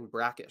stagnant and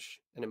brackish,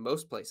 and in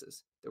most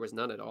places, there was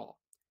none at all.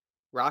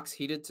 Rocks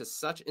heated to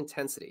such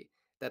intensity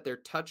that their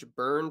touch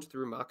burned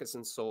through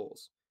moccasin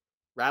soles.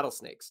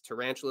 Rattlesnakes,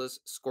 tarantulas,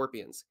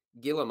 scorpions,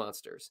 Gila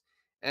monsters,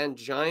 and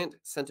giant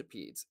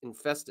centipedes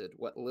infested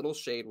what little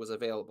shade was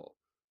available,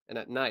 and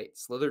at night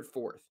slithered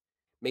forth,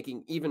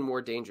 making even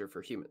more danger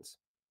for humans.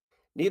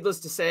 Needless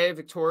to say,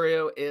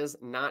 Victorio is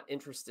not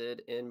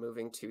interested in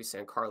moving to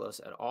San Carlos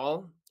at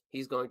all.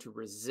 He's going to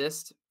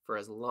resist for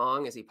as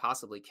long as he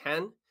possibly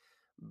can.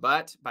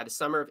 But by the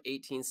summer of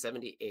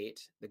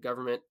 1878, the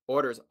government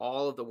orders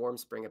all of the Warm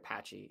Spring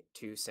Apache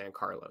to San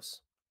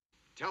Carlos.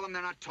 Tell them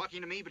they're not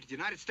talking to me, but to the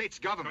United States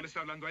government. No le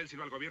está hablando a él,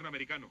 sino al gobierno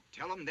americano.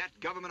 Tell them that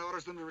government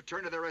orders them to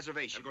return to their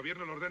reservation. El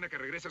gobierno le ordena que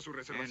regrese a su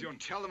reservación. And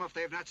tell them if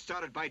they have not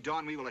started by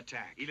dawn, we will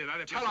attack. Y le da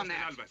de Tell them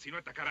that. alba, si no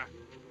atacará.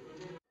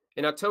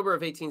 In October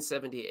of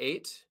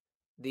 1878,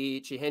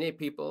 the Chihene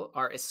people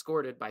are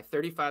escorted by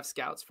 35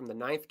 scouts from the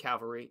 9th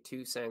Cavalry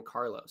to San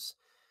Carlos.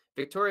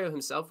 Victorio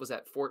himself was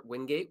at Fort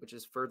Wingate, which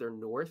is further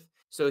north,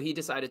 so he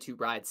decided to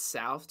ride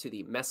south to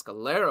the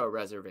Mescalero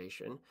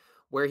Reservation,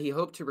 where he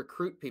hoped to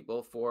recruit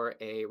people for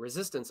a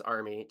resistance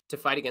army to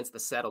fight against the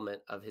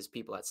settlement of his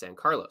people at San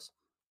Carlos.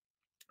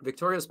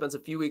 Victorio spends a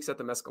few weeks at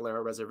the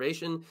Mescalero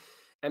Reservation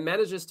and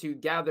manages to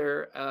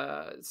gather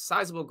a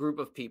sizable group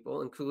of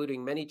people,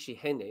 including many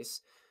Chihenes,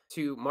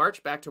 to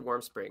march back to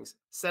Warm Springs,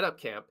 set up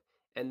camp,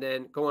 and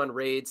then go on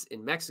raids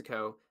in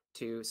Mexico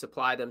to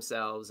supply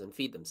themselves and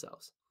feed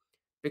themselves.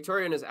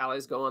 Victorio and his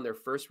allies go on their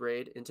first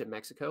raid into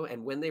Mexico,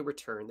 and when they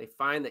return, they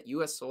find that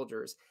U.S.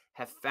 soldiers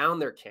have found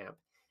their camp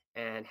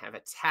and have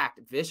attacked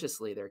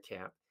viciously their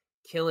camp,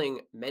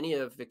 killing many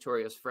of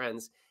Victorio's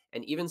friends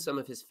and even some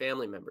of his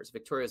family members.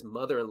 Victorio's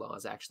mother-in-law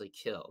is actually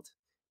killed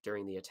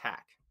during the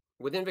attack.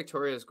 Within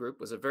Victorio's group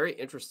was a very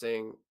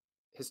interesting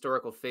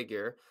historical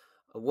figure,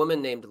 a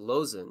woman named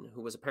Lozin,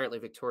 who was apparently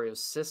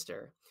Victorio's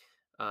sister.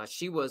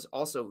 She was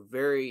also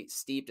very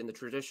steeped in the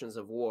traditions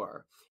of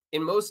war.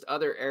 In most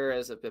other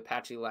eras of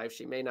Apache life,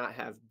 she may not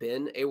have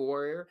been a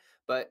warrior,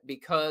 but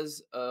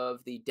because of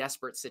the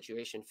desperate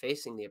situation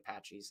facing the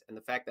Apaches and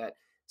the fact that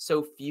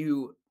so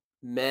few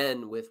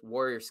men with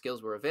warrior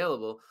skills were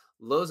available,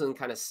 Lozin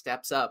kind of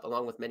steps up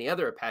along with many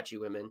other Apache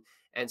women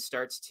and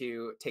starts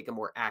to take a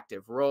more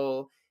active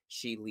role.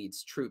 She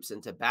leads troops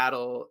into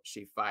battle.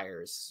 She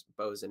fires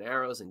bows and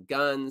arrows and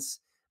guns,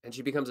 and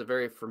she becomes a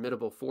very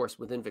formidable force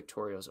within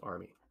Victorio's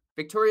army.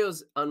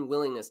 Victorio's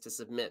unwillingness to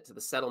submit to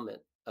the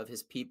settlement of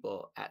his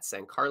people at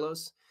San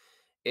Carlos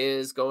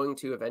is going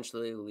to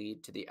eventually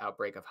lead to the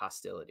outbreak of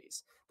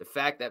hostilities. The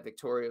fact that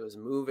Victorio is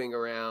moving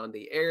around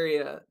the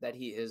area, that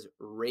he is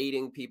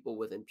raiding people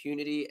with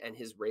impunity, and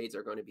his raids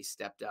are going to be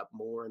stepped up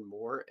more and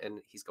more, and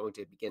he's going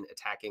to begin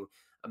attacking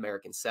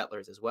American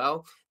settlers as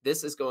well.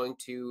 This is going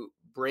to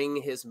bring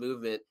his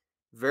movement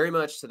very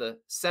much to the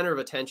center of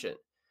attention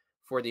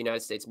for the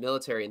United States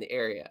military in the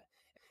area.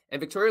 And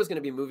Victorio is going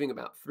to be moving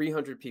about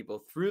 300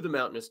 people through the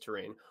mountainous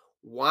terrain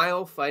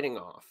while fighting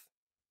off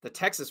the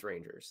Texas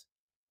Rangers,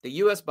 the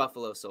U.S.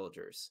 Buffalo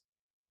Soldiers,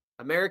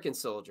 American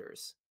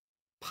soldiers,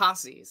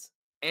 posses,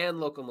 and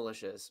local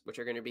militias, which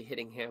are going to be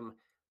hitting him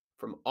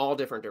from all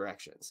different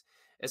directions.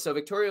 And so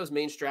Victorio's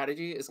main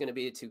strategy is going to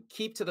be to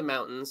keep to the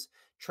mountains,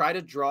 try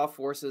to draw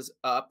forces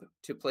up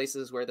to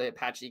places where the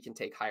Apache can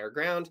take higher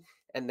ground,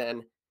 and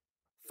then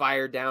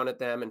fire down at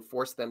them and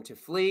force them to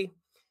flee.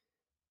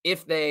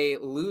 If they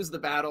lose the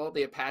battle,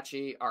 the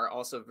Apache are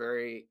also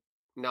very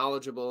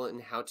knowledgeable in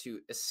how to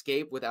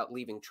escape without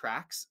leaving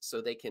tracks, so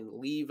they can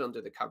leave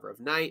under the cover of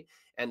night.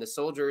 And the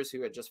soldiers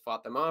who had just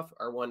fought them off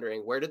are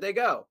wondering, where did they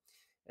go?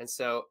 And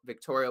so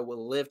Victorio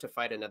will live to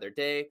fight another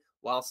day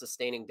while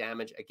sustaining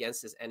damage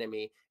against his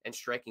enemy and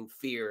striking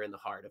fear in the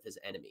heart of his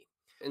enemy.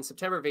 In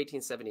September of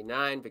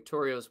 1879,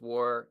 Victorio's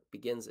war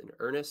begins in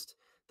earnest.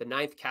 The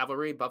 9th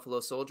Cavalry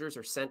Buffalo Soldiers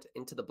are sent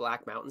into the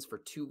Black Mountains for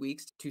 2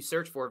 weeks to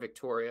search for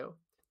Victorio.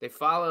 They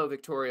follow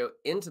Victorio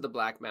into the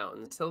Black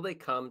Mountains until they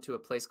come to a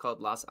place called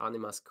Las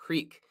Animas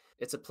Creek.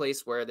 It's a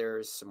place where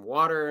there's some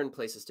water and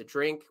places to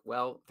drink.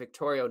 Well,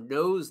 Victorio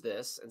knows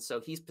this, and so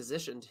he's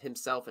positioned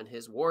himself and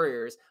his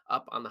warriors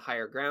up on the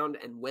higher ground,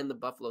 and when the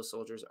Buffalo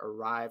Soldiers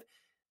arrive,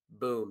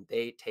 boom,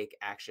 they take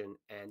action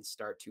and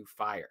start to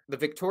fire. The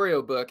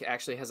Victorio book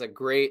actually has a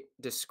great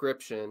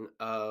description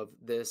of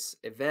this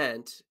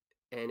event,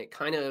 and it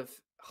kind of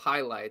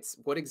highlights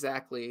what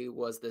exactly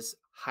was this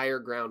higher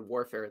ground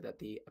warfare that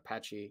the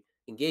Apache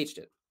engaged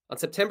in. On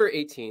September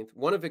 18th,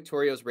 one of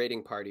Victorio's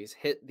raiding parties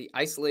hit the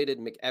isolated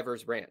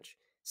McEvers Ranch,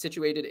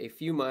 situated a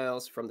few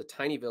miles from the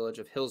tiny village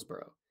of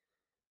Hillsborough.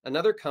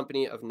 Another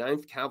company of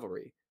 9th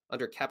Cavalry,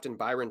 under Captain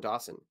Byron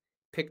Dawson,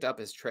 picked up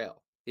his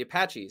trail. The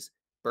Apaches,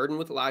 burdened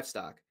with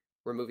livestock,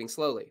 were moving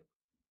slowly.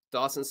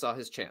 Dawson saw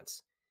his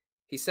chance.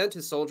 He sent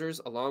his soldiers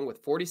along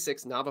with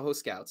 46 Navajo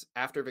scouts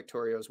after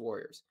Victorio's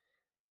warriors.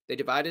 They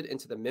divided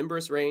into the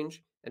Mimbres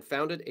Range and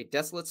founded a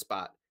desolate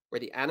spot where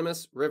the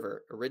Animas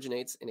River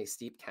originates in a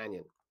steep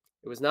canyon.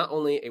 It was not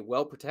only a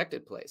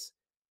well-protected place,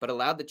 but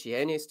allowed the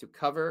Cheyennes to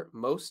cover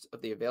most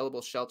of the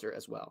available shelter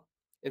as well.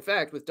 In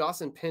fact, with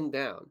Dawson pinned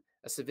down,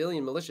 a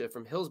civilian militia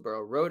from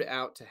Hillsborough rode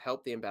out to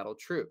help the embattled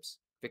troops.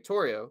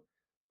 Victorio,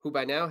 who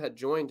by now had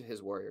joined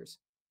his warriors,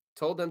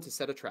 told them to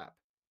set a trap.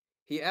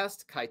 He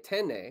asked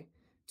Kaitene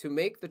to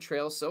make the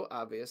trail so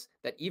obvious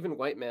that even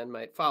white men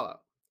might follow.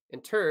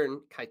 In turn,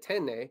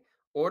 Kaitene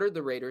ordered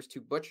the raiders to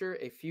butcher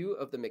a few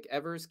of the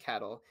McEvers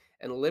cattle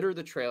and litter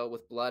the trail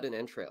with blood and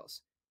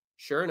entrails.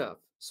 Sure enough,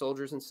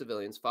 soldiers and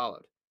civilians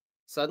followed.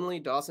 Suddenly,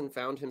 Dawson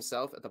found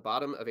himself at the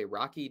bottom of a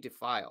rocky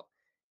defile,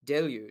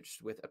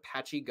 deluged with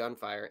Apache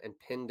gunfire and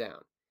pinned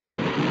down.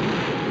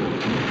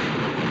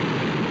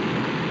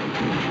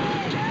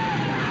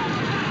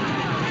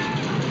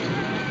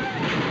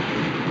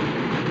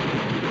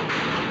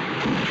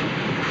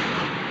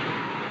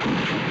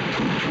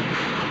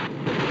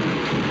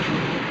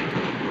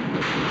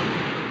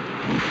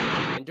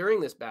 And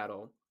during this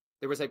battle,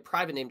 there was a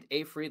private named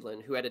A.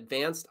 Friedland who had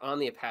advanced on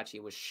the Apache,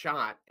 was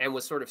shot, and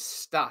was sort of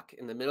stuck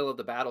in the middle of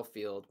the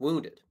battlefield,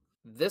 wounded.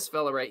 This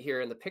fellow right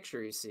here in the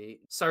picture you see,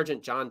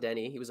 Sergeant John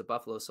Denny, he was a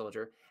Buffalo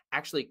Soldier,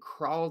 actually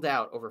crawled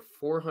out over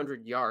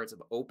 400 yards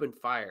of open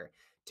fire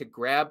to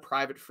grab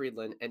Private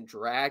Friedland and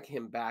drag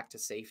him back to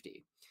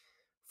safety.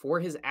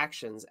 For his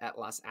actions at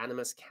Las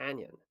Animas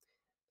Canyon,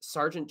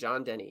 Sergeant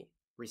John Denny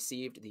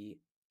received the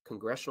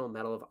Congressional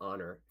Medal of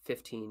Honor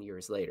 15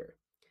 years later,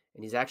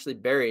 and he's actually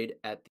buried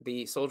at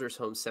the Soldiers'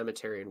 Home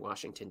Cemetery in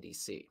Washington,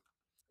 D.C.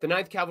 The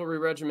Ninth Cavalry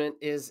Regiment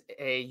is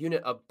a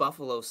unit of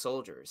Buffalo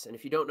Soldiers. And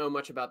if you don't know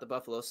much about the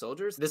Buffalo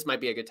Soldiers, this might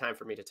be a good time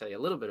for me to tell you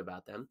a little bit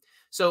about them.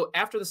 So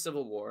after the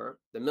Civil War,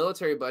 the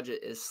military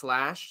budget is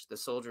slashed. The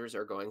soldiers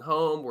are going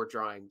home. We're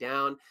drawing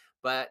down.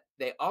 But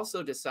they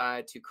also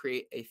decide to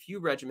create a few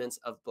regiments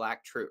of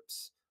Black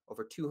troops.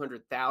 Over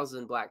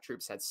 200,000 Black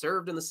troops had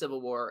served in the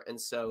Civil War.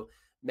 And so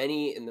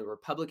many in the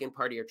Republican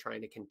Party are trying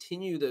to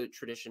continue the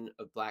tradition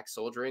of Black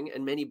soldiering.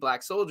 And many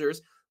Black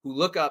soldiers who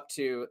look up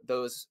to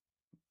those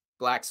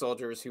Black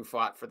soldiers who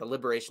fought for the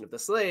liberation of the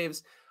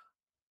slaves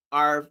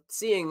are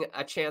seeing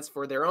a chance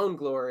for their own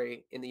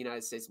glory in the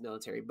United States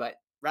military. But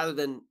rather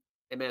than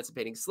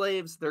emancipating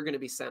slaves, they're going to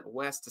be sent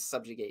west to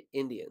subjugate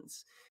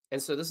Indians.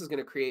 And so this is going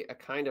to create a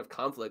kind of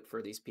conflict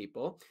for these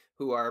people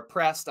who are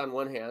oppressed on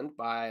one hand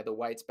by the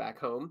whites back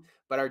home,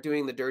 but are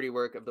doing the dirty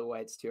work of the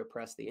whites to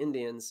oppress the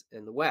Indians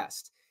in the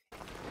West.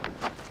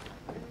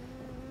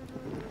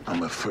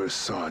 I'm a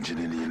first sergeant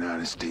in the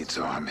United States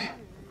Army.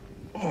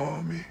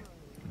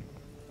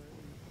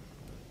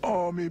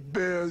 Army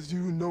bears you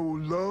no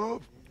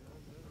love.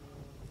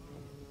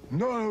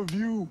 None of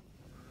you,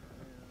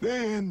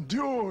 they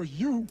endure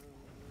you.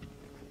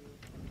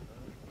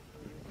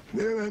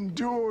 They'll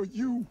endure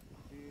you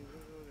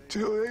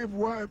till they've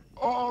wiped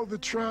all the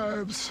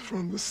tribes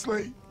from the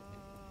slate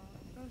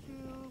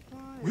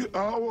with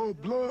our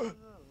blood.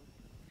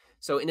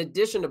 So in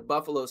addition to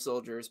Buffalo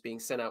Soldiers being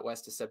sent out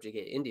west to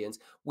subjugate Indians,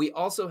 we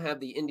also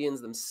have the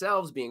Indians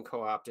themselves being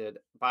co-opted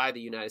by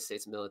the United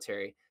States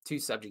military to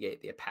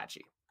subjugate the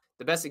Apache.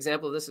 The best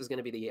example of this is going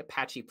to be the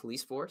Apache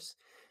police force.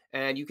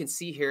 And you can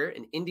see here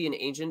an Indian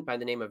agent by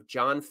the name of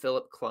John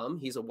Philip Clum.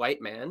 He's a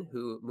white man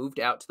who moved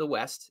out to the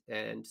West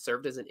and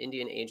served as an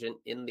Indian agent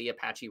in the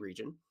Apache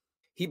region.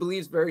 He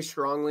believes very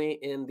strongly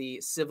in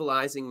the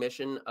civilizing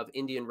mission of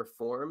Indian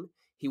reform.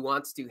 He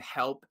wants to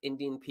help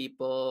Indian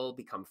people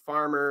become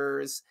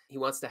farmers. He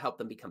wants to help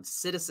them become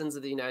citizens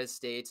of the United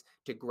States,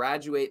 to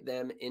graduate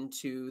them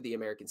into the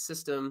American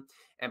system.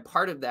 And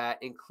part of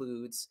that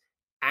includes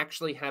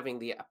actually having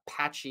the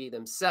Apache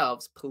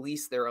themselves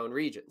police their own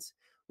regions.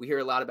 We hear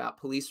a lot about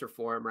police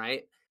reform,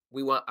 right?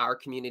 We want our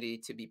community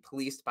to be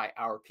policed by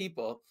our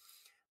people,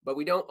 but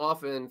we don't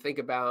often think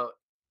about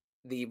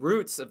the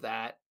roots of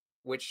that,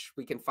 which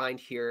we can find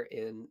here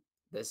in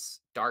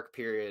this dark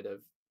period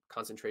of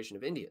concentration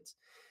of Indians.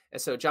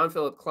 And so John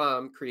Philip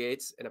Clum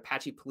creates an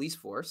Apache police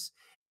force,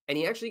 and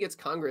he actually gets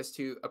Congress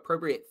to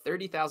appropriate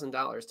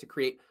 $30,000 to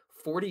create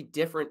 40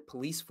 different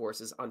police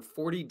forces on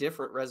 40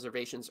 different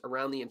reservations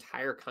around the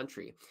entire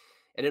country.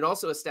 And it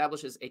also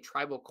establishes a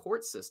tribal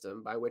court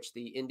system by which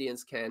the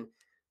Indians can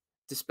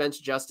dispense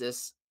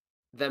justice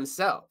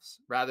themselves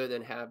rather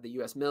than have the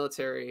U.S.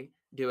 military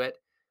do it.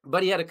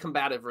 But he had a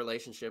combative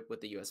relationship with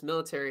the U.S.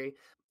 military.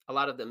 A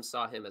lot of them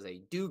saw him as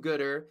a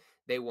do-gooder.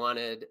 They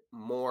wanted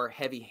more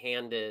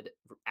heavy-handed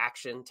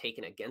action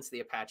taken against the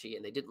Apache,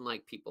 and they didn't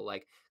like people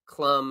like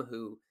Clum,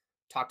 who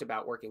talked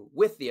about working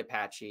with the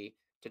Apache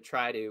to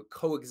try to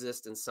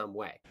coexist in some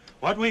way.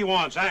 What we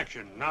want's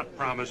action, not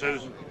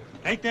promises.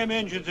 Take them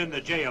Injuns in the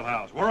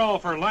jailhouse. We're all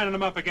for lining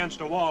them up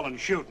against a wall and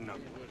shooting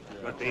them.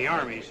 But the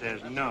Army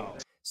says no.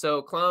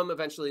 So Clum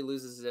eventually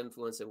loses his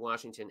influence in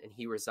Washington and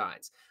he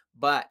resigns.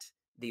 But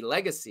the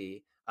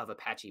legacy of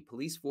Apache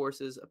police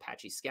forces,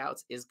 Apache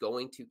scouts, is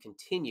going to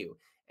continue.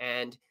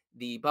 And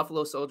the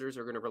Buffalo Soldiers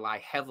are going to rely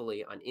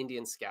heavily on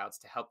Indian scouts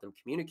to help them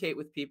communicate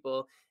with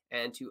people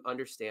and to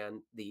understand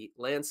the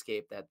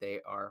landscape that they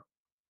are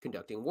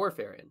conducting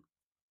warfare in.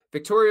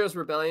 Victorio's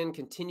rebellion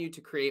continued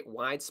to create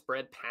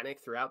widespread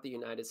panic throughout the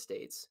United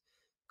States.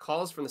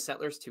 Calls from the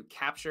settlers to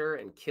capture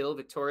and kill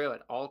Victorio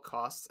at all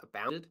costs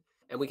abounded.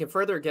 And we can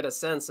further get a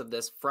sense of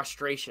this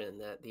frustration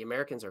that the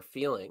Americans are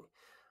feeling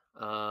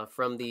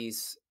from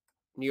these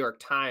New York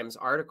Times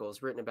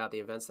articles written about the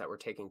events that were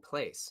taking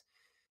place.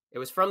 It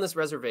was from this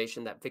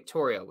reservation that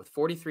Victorio, with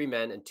 43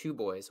 men and 2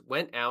 boys,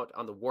 went out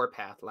on the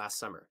warpath last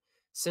summer,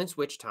 since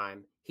which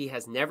time he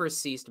has never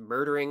ceased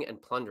murdering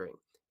and plundering,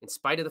 in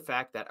spite of the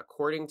fact that,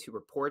 according to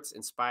reports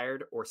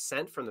inspired or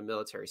sent from the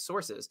military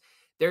sources,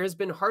 there has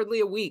been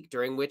hardly a week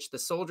during which the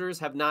soldiers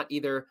have not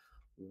either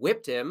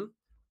whipped him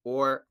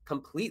or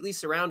completely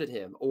surrounded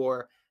him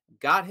or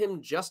got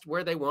him just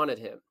where they wanted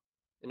him.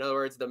 In other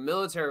words, the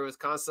military was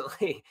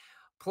constantly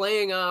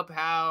playing up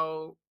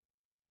how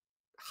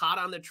hot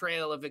on the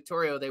trail of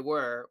Victorio they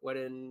were, when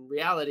in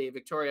reality,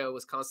 Victorio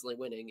was constantly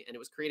winning, and it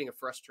was creating a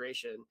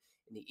frustration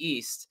in the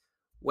East.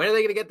 When are they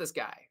going to get this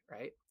guy,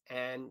 right?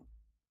 And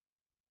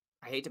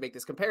I hate to make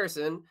this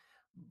comparison,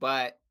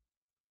 but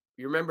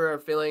you remember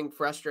feeling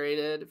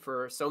frustrated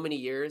for so many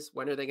years.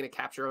 When are they going to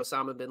capture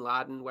Osama bin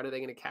Laden? When are they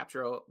going to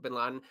capture bin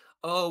Laden?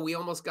 Oh, we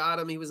almost got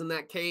him. He was in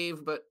that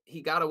cave, but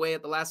he got away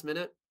at the last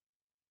minute.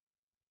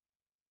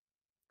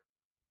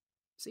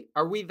 See,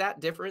 are we that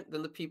different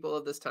than the people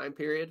of this time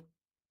period?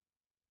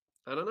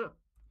 I don't know.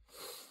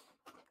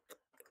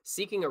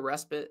 Seeking a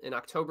respite in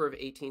October of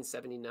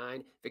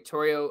 1879,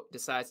 Victorio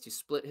decides to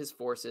split his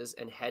forces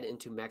and head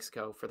into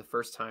Mexico for the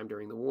first time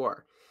during the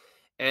war.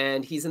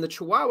 And he's in the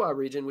Chihuahua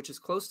region, which is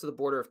close to the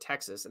border of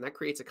Texas, and that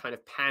creates a kind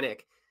of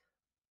panic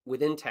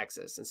within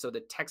Texas. And so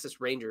the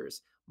Texas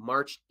Rangers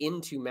marched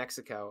into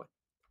Mexico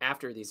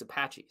after these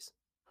Apaches.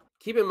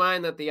 Keep in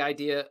mind that the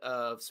idea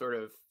of sort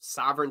of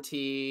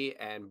sovereignty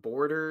and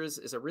borders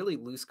is a really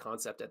loose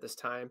concept at this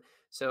time.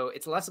 So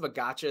it's less of a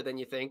gotcha than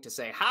you think to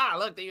say, ha,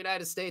 look, the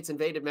United States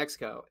invaded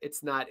Mexico.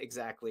 It's not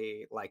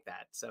exactly like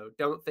that. So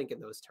don't think in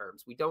those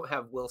terms. We don't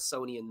have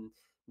Wilsonian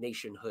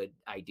nationhood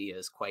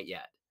ideas quite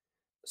yet.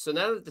 So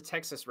now that the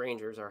Texas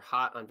Rangers are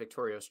hot on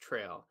Victorio's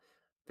trail,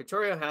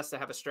 Victorio has to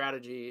have a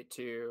strategy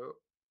to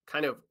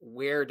kind of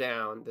wear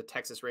down the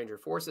Texas Ranger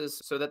forces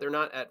so that they're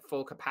not at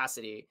full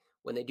capacity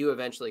when they do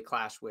eventually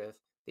clash with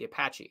the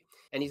Apache.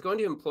 And he's going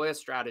to employ a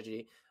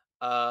strategy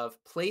of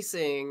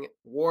placing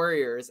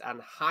warriors on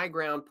high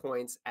ground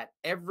points at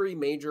every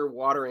major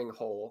watering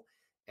hole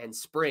and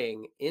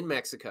spring in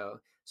Mexico,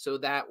 so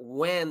that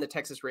when the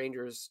Texas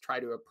Rangers try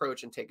to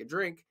approach and take a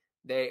drink,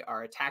 they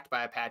are attacked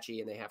by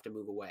Apache and they have to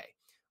move away.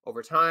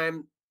 Over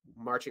time,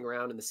 marching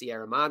around in the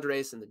Sierra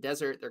Madres in the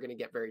desert, they're going to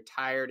get very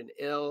tired and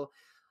ill.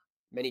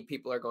 Many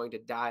people are going to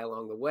die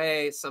along the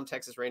way. Some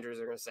Texas Rangers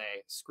are going to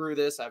say, screw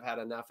this, I've had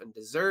enough and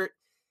desert.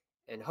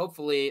 And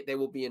hopefully they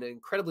will be in an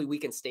incredibly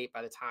weakened state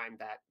by the time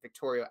that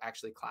Victorio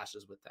actually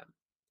clashes with them.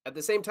 At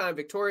the same time,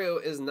 Victorio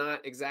is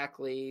not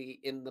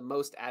exactly in the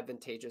most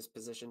advantageous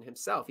position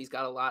himself. He's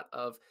got a lot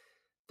of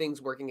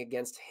things working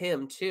against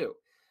him too.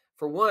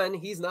 For one,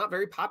 he's not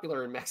very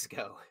popular in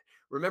Mexico.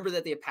 Remember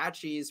that the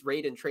Apaches'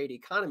 raid and trade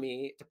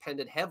economy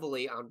depended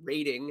heavily on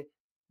raiding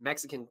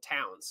Mexican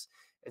towns.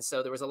 And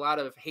so there was a lot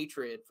of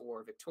hatred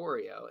for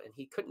Victorio, and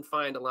he couldn't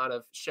find a lot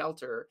of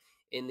shelter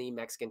in the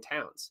Mexican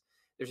towns.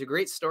 There's a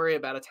great story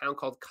about a town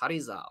called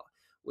Carrizal,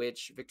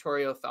 which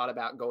Victorio thought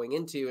about going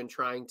into and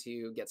trying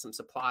to get some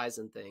supplies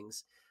and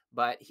things.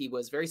 But he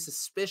was very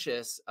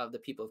suspicious of the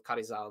people of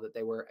Carrizal, that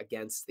they were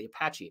against the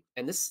Apache.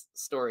 And this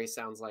story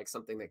sounds like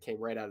something that came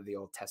right out of the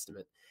Old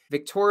Testament.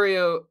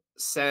 Victorio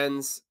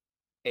sends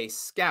a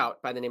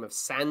scout by the name of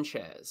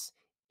Sanchez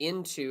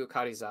into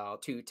Carrizal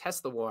to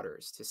test the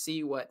waters, to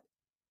see what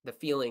the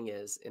feeling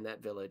is in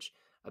that village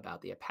about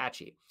the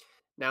Apache.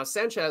 Now,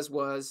 Sanchez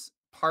was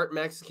part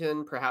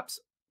Mexican, perhaps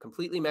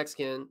completely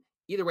Mexican.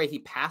 Either way, he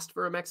passed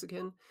for a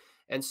Mexican.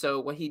 And so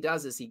what he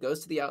does is he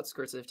goes to the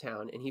outskirts of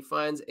town and he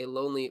finds a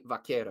lonely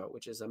vaquero,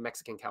 which is a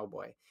Mexican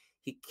cowboy.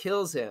 He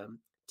kills him,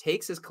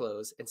 takes his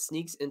clothes, and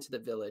sneaks into the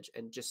village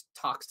and just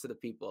talks to the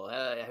people.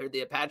 I heard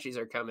the Apaches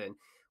are coming.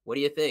 What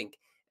do you think?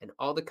 And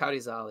all the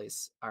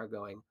Carrizales are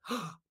going,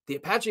 oh, the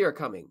Apache are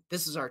coming.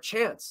 This is our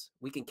chance.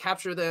 We can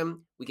capture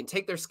them. We can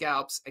take their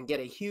scalps and get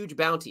a huge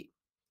bounty.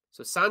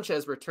 So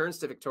Sanchez returns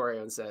to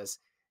Victorio and says,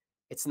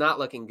 it's not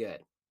looking good.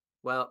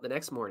 Well, the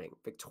next morning,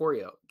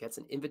 Victorio gets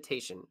an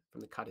invitation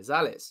from the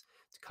Carrizales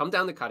to come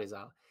down to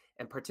Carrizal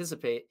and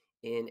participate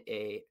in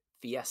a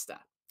fiesta.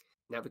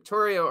 Now,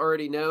 Victorio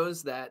already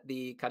knows that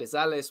the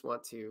Carrizales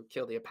want to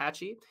kill the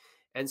Apache,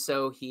 and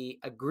so he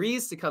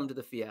agrees to come to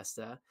the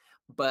fiesta.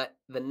 But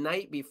the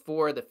night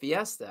before the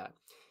fiesta,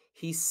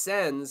 he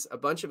sends a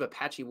bunch of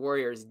Apache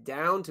warriors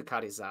down to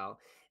Carrizal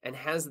and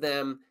has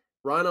them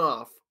run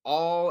off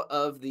all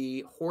of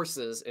the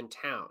horses in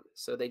town.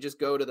 So they just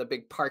go to the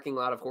big parking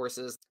lot of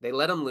horses, they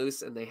let them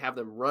loose, and they have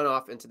them run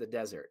off into the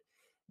desert.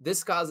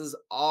 This causes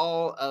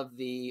all of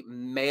the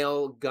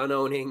male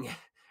gun-owning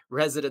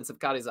residents of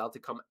Carrizal to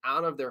come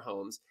out of their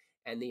homes,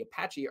 and the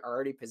Apache are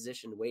already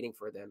positioned waiting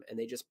for them, and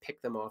they just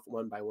pick them off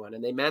one by one.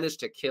 And they managed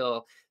to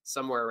kill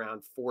somewhere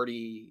around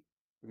 40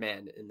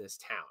 men in this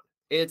town.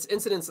 It's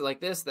incidents like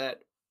this that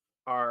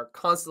are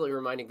constantly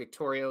reminding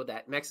Victorio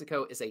that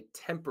Mexico is a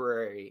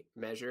temporary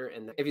measure.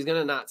 And if he's going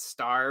to not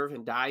starve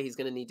and die, he's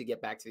going to need to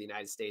get back to the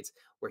United States,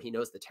 where he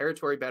knows the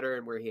territory better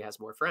and where he has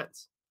more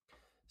friends.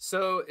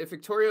 So if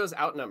Victorio is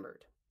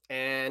outnumbered,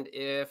 and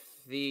if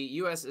the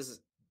U.S.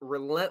 is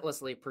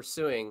relentlessly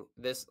pursuing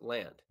this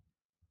land,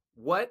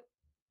 what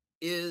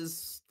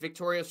is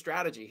Victorio's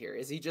strategy here?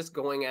 Is he just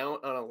going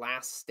out on a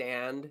last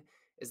stand?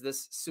 Is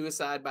this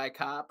suicide by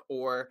cop?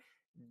 Or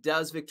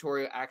does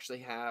Victorio actually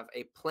have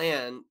a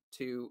plan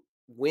to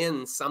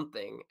win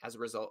something as a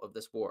result of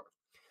this war?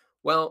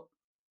 Well,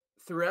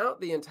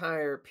 throughout the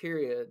entire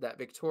period that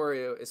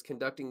Victorio is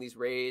conducting these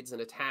raids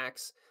and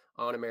attacks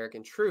on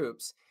American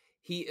troops,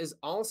 he is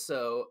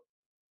also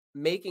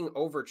making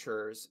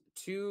overtures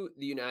to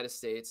the United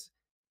States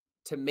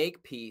to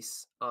make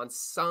peace on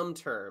some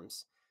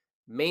terms,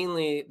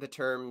 mainly the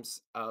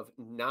terms of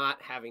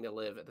not having to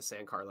live at the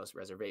San Carlos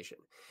Reservation.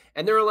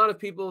 And there are a lot of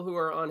people who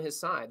are on his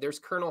side. There's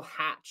Colonel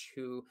Hatch,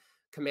 who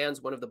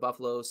commands one of the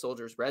Buffalo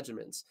Soldiers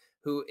regiments,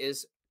 who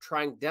is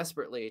trying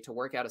desperately to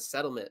work out a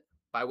settlement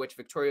by which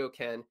Victorio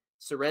can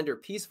surrender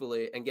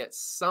peacefully and get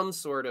some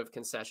sort of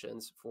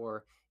concessions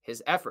for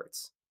his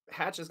efforts.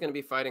 Hatch is going to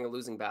be fighting a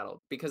losing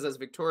battle, because as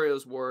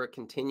Victorio's war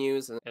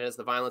continues and as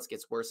the violence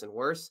gets worse and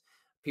worse,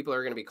 people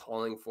are going to be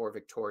calling for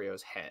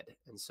Victorio's head.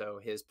 And so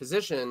his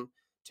position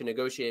to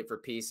negotiate for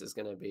peace is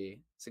going to be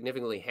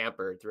significantly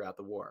hampered throughout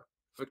the war.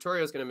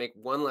 Victorio is going to make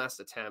one last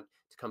attempt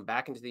to come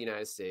back into the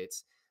United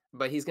States,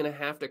 but he's going to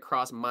have to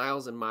cross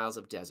miles and miles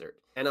of desert.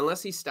 And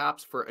unless he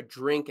stops for a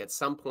drink at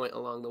some point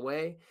along the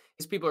way,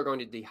 his people are going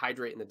to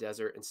dehydrate in the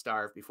desert and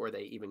starve before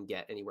they even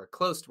get anywhere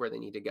close to where they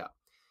need to go.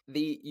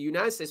 The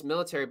United States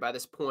military by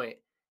this point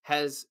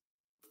has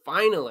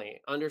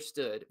finally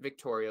understood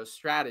Victorio's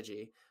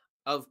strategy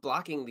of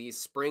blocking these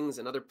springs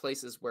and other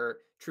places where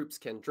troops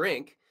can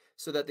drink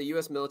so that the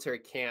US military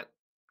can't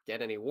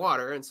get any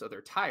water, and so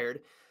they're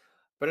tired.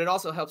 But it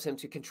also helps him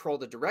to control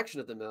the direction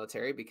of the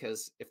military,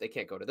 because if they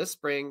can't go to this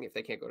spring, if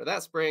they can't go to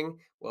that spring,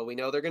 well, we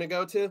know they're going to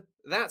go to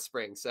that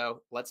spring.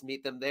 So let's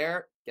meet them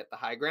there, get the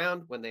high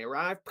ground. When they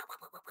arrive,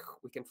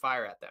 we can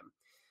fire at them.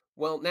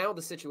 Well, now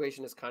the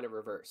situation is kind of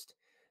reversed.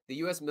 The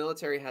US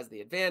military has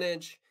the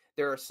advantage.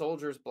 There are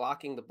soldiers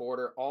blocking the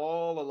border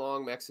all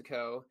along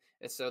Mexico.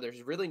 And so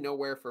there's really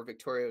nowhere for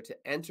Victorio to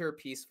enter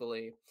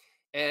peacefully.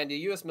 And the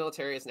US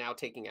military is now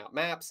taking out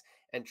maps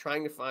and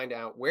trying to find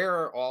out where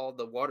are all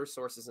the water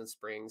sources and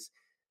springs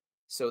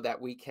so that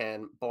we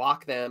can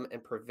block them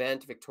and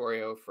prevent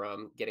Victorio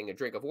from getting a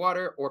drink of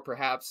water, or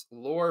perhaps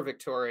lure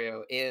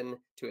Victorio in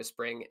to a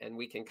spring and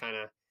we can kind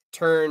of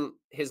turn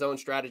his own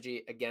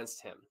strategy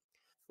against him.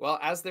 Well,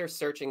 as they're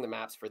searching the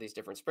maps for these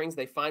different springs,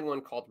 they find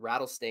one called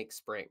Rattlesnake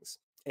Springs.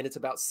 And it's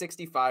about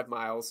 65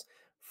 miles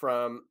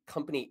from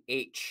Company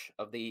H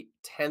of the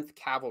 10th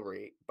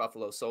Cavalry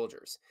Buffalo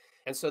Soldiers.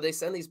 And so they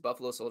send these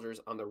Buffalo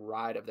Soldiers on the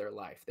ride of their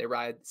life. They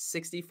ride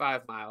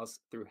 65 miles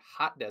through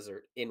hot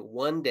desert in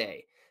one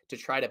day to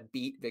try to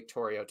beat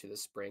Victorio to the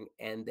spring,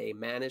 and they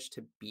manage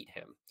to beat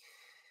him.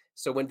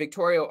 So when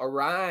Victorio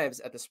arrives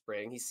at the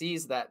spring, he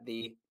sees that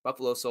the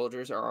Buffalo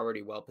Soldiers are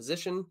already well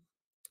positioned.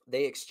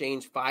 They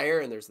exchange fire,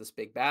 and there's this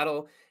big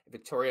battle.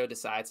 Victorio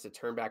decides to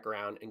turn back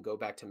around and go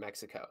back to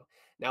Mexico.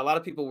 Now, a lot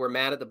of people were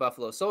mad at the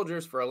Buffalo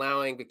Soldiers for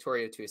allowing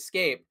Victorio to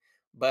escape,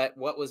 but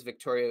what was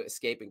Victorio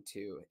escaping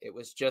to? It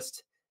was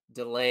just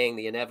delaying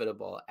the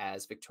inevitable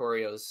as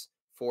Victorio's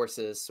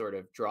forces sort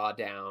of draw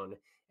down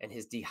and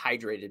his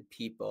dehydrated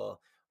people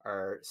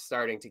are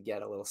starting to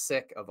get a little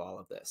sick of all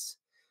of this.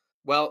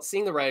 Well,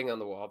 seeing the writing on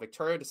the wall,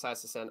 Victorio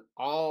decides to send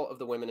all of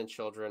the women and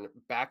children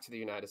back to the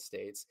United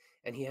States,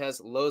 and he has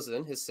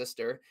Lozin, his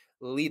sister,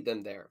 lead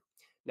them there.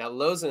 Now,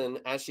 Lozin,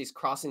 as she's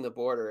crossing the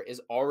border,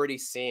 is already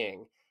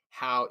seeing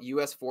how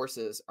U.S.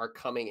 forces are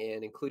coming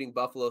in, including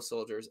Buffalo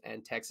Soldiers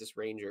and Texas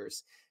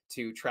Rangers,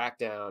 to track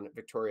down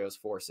Victorio's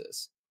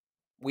forces.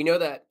 We know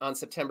that on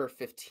September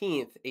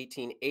 15th,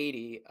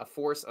 1880, a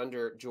force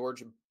under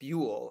George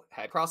Buell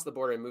had crossed the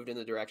border and moved in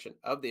the direction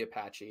of the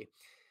Apache.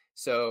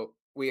 So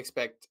we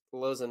expect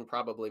Lozin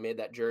probably made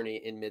that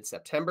journey in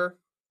mid-September.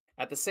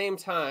 At the same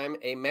time,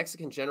 a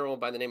Mexican general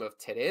by the name of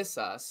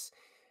Teresas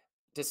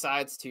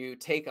decides to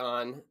take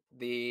on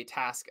the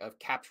task of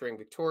capturing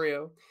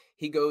Victorio.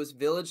 He goes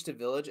village to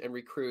village and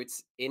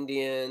recruits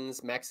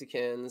Indians,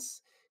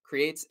 Mexicans,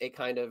 creates a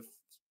kind of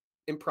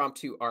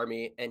impromptu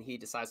army, and he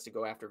decides to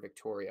go after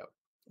Victorio.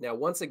 Now,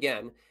 once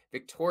again,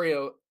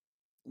 Victorio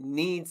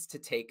needs to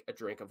take a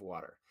drink of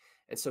water.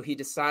 And so he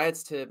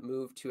decides to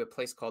move to a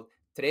place called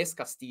Tres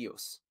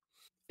Castillos.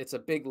 It's a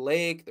big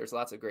lake. There's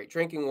lots of great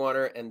drinking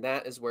water, and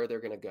that is where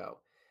they're going to go.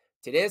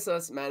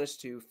 Teresas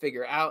managed to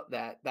figure out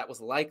that that was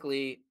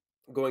likely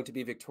going to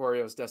be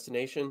Victorio's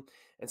destination.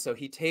 And so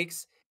he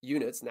takes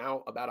units,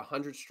 now about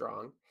 100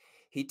 strong.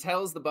 He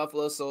tells the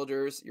Buffalo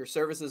Soldiers, your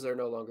services are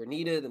no longer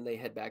needed, and they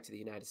head back to the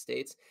United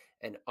States,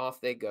 and off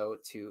they go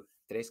to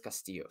Tres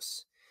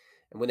Castillos.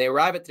 And when they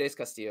arrive at Tres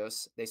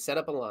Castillos, they set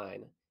up a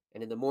line,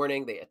 and in the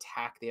morning, they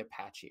attack the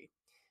Apache.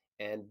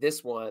 And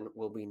this one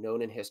will be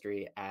known in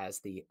history as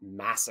the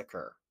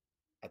massacre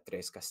at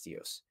Tres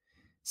Castillos.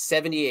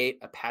 78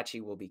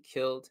 Apache will be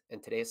killed,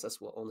 and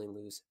Teresas will only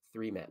lose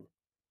 3 men.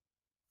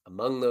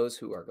 Among those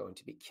who are going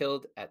to be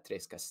killed at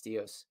Tres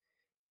Castillos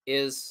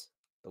is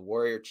the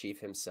warrior chief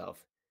himself,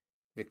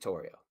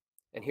 Victorio.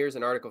 And here's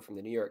an article from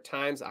the New York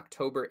Times,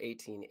 October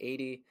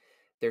 1880.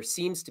 There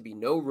seems to be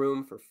no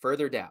room for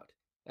further doubt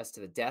as to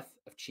the death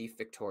of Chief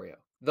Victorio,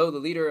 though the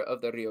leader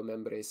of the Rio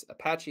Membres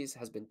Apaches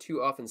has been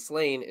too often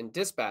slain in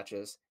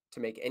dispatches to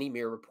make any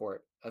mere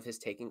report of his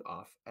taking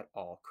off at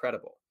all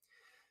credible.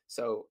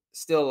 So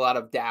still a lot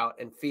of doubt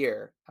and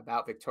fear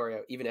about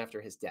Victorio even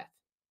after his death.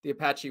 The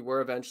Apache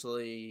were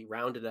eventually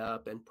rounded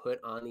up and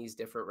put on these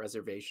different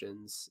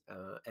reservations,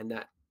 and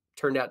that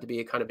turned out to be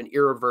a kind of an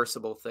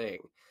irreversible thing.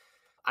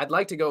 I'd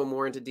like to go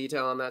more into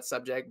detail on that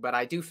subject, but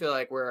I do feel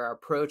like we're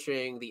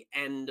approaching the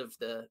end of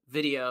the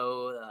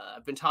video.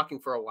 I've been talking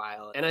for a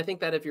while, and I think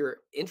that if you're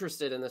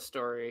interested in this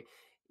story,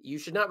 you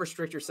should not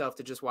restrict yourself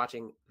to just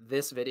watching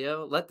this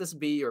video. Let this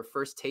be your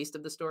first taste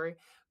of the story.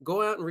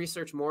 Go out and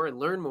research more and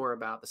learn more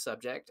about the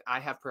subject. I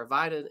have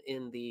provided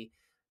in the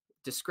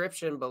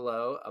description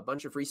below a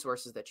bunch of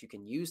resources that you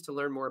can use to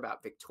learn more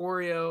about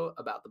Victorio,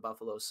 about the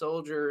Buffalo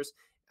Soldiers,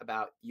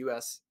 about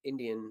U.S.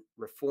 Indian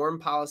reform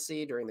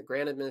policy during the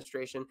Grant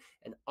administration,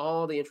 and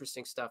all the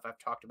interesting stuff I've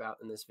talked about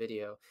in this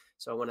video.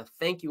 So I want to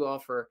thank you all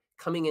for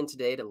coming in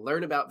today to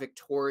learn about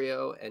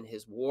Victorio and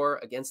his war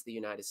against the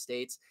United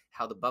States,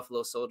 how the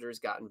Buffalo Soldiers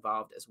got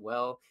involved as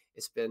well.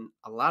 It's been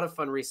a lot of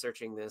fun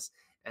researching this,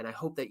 and I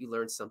hope that you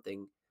learned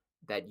something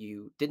that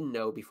you didn't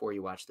know before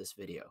you watched this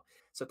video.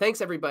 So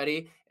thanks,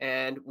 everybody.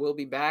 And we'll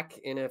be back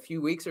in a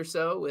few weeks or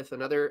so with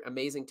another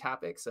amazing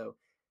topic. So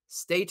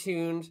stay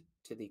tuned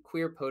to the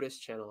Queer POTUS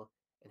channel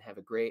and have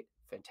a great,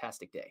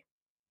 fantastic day.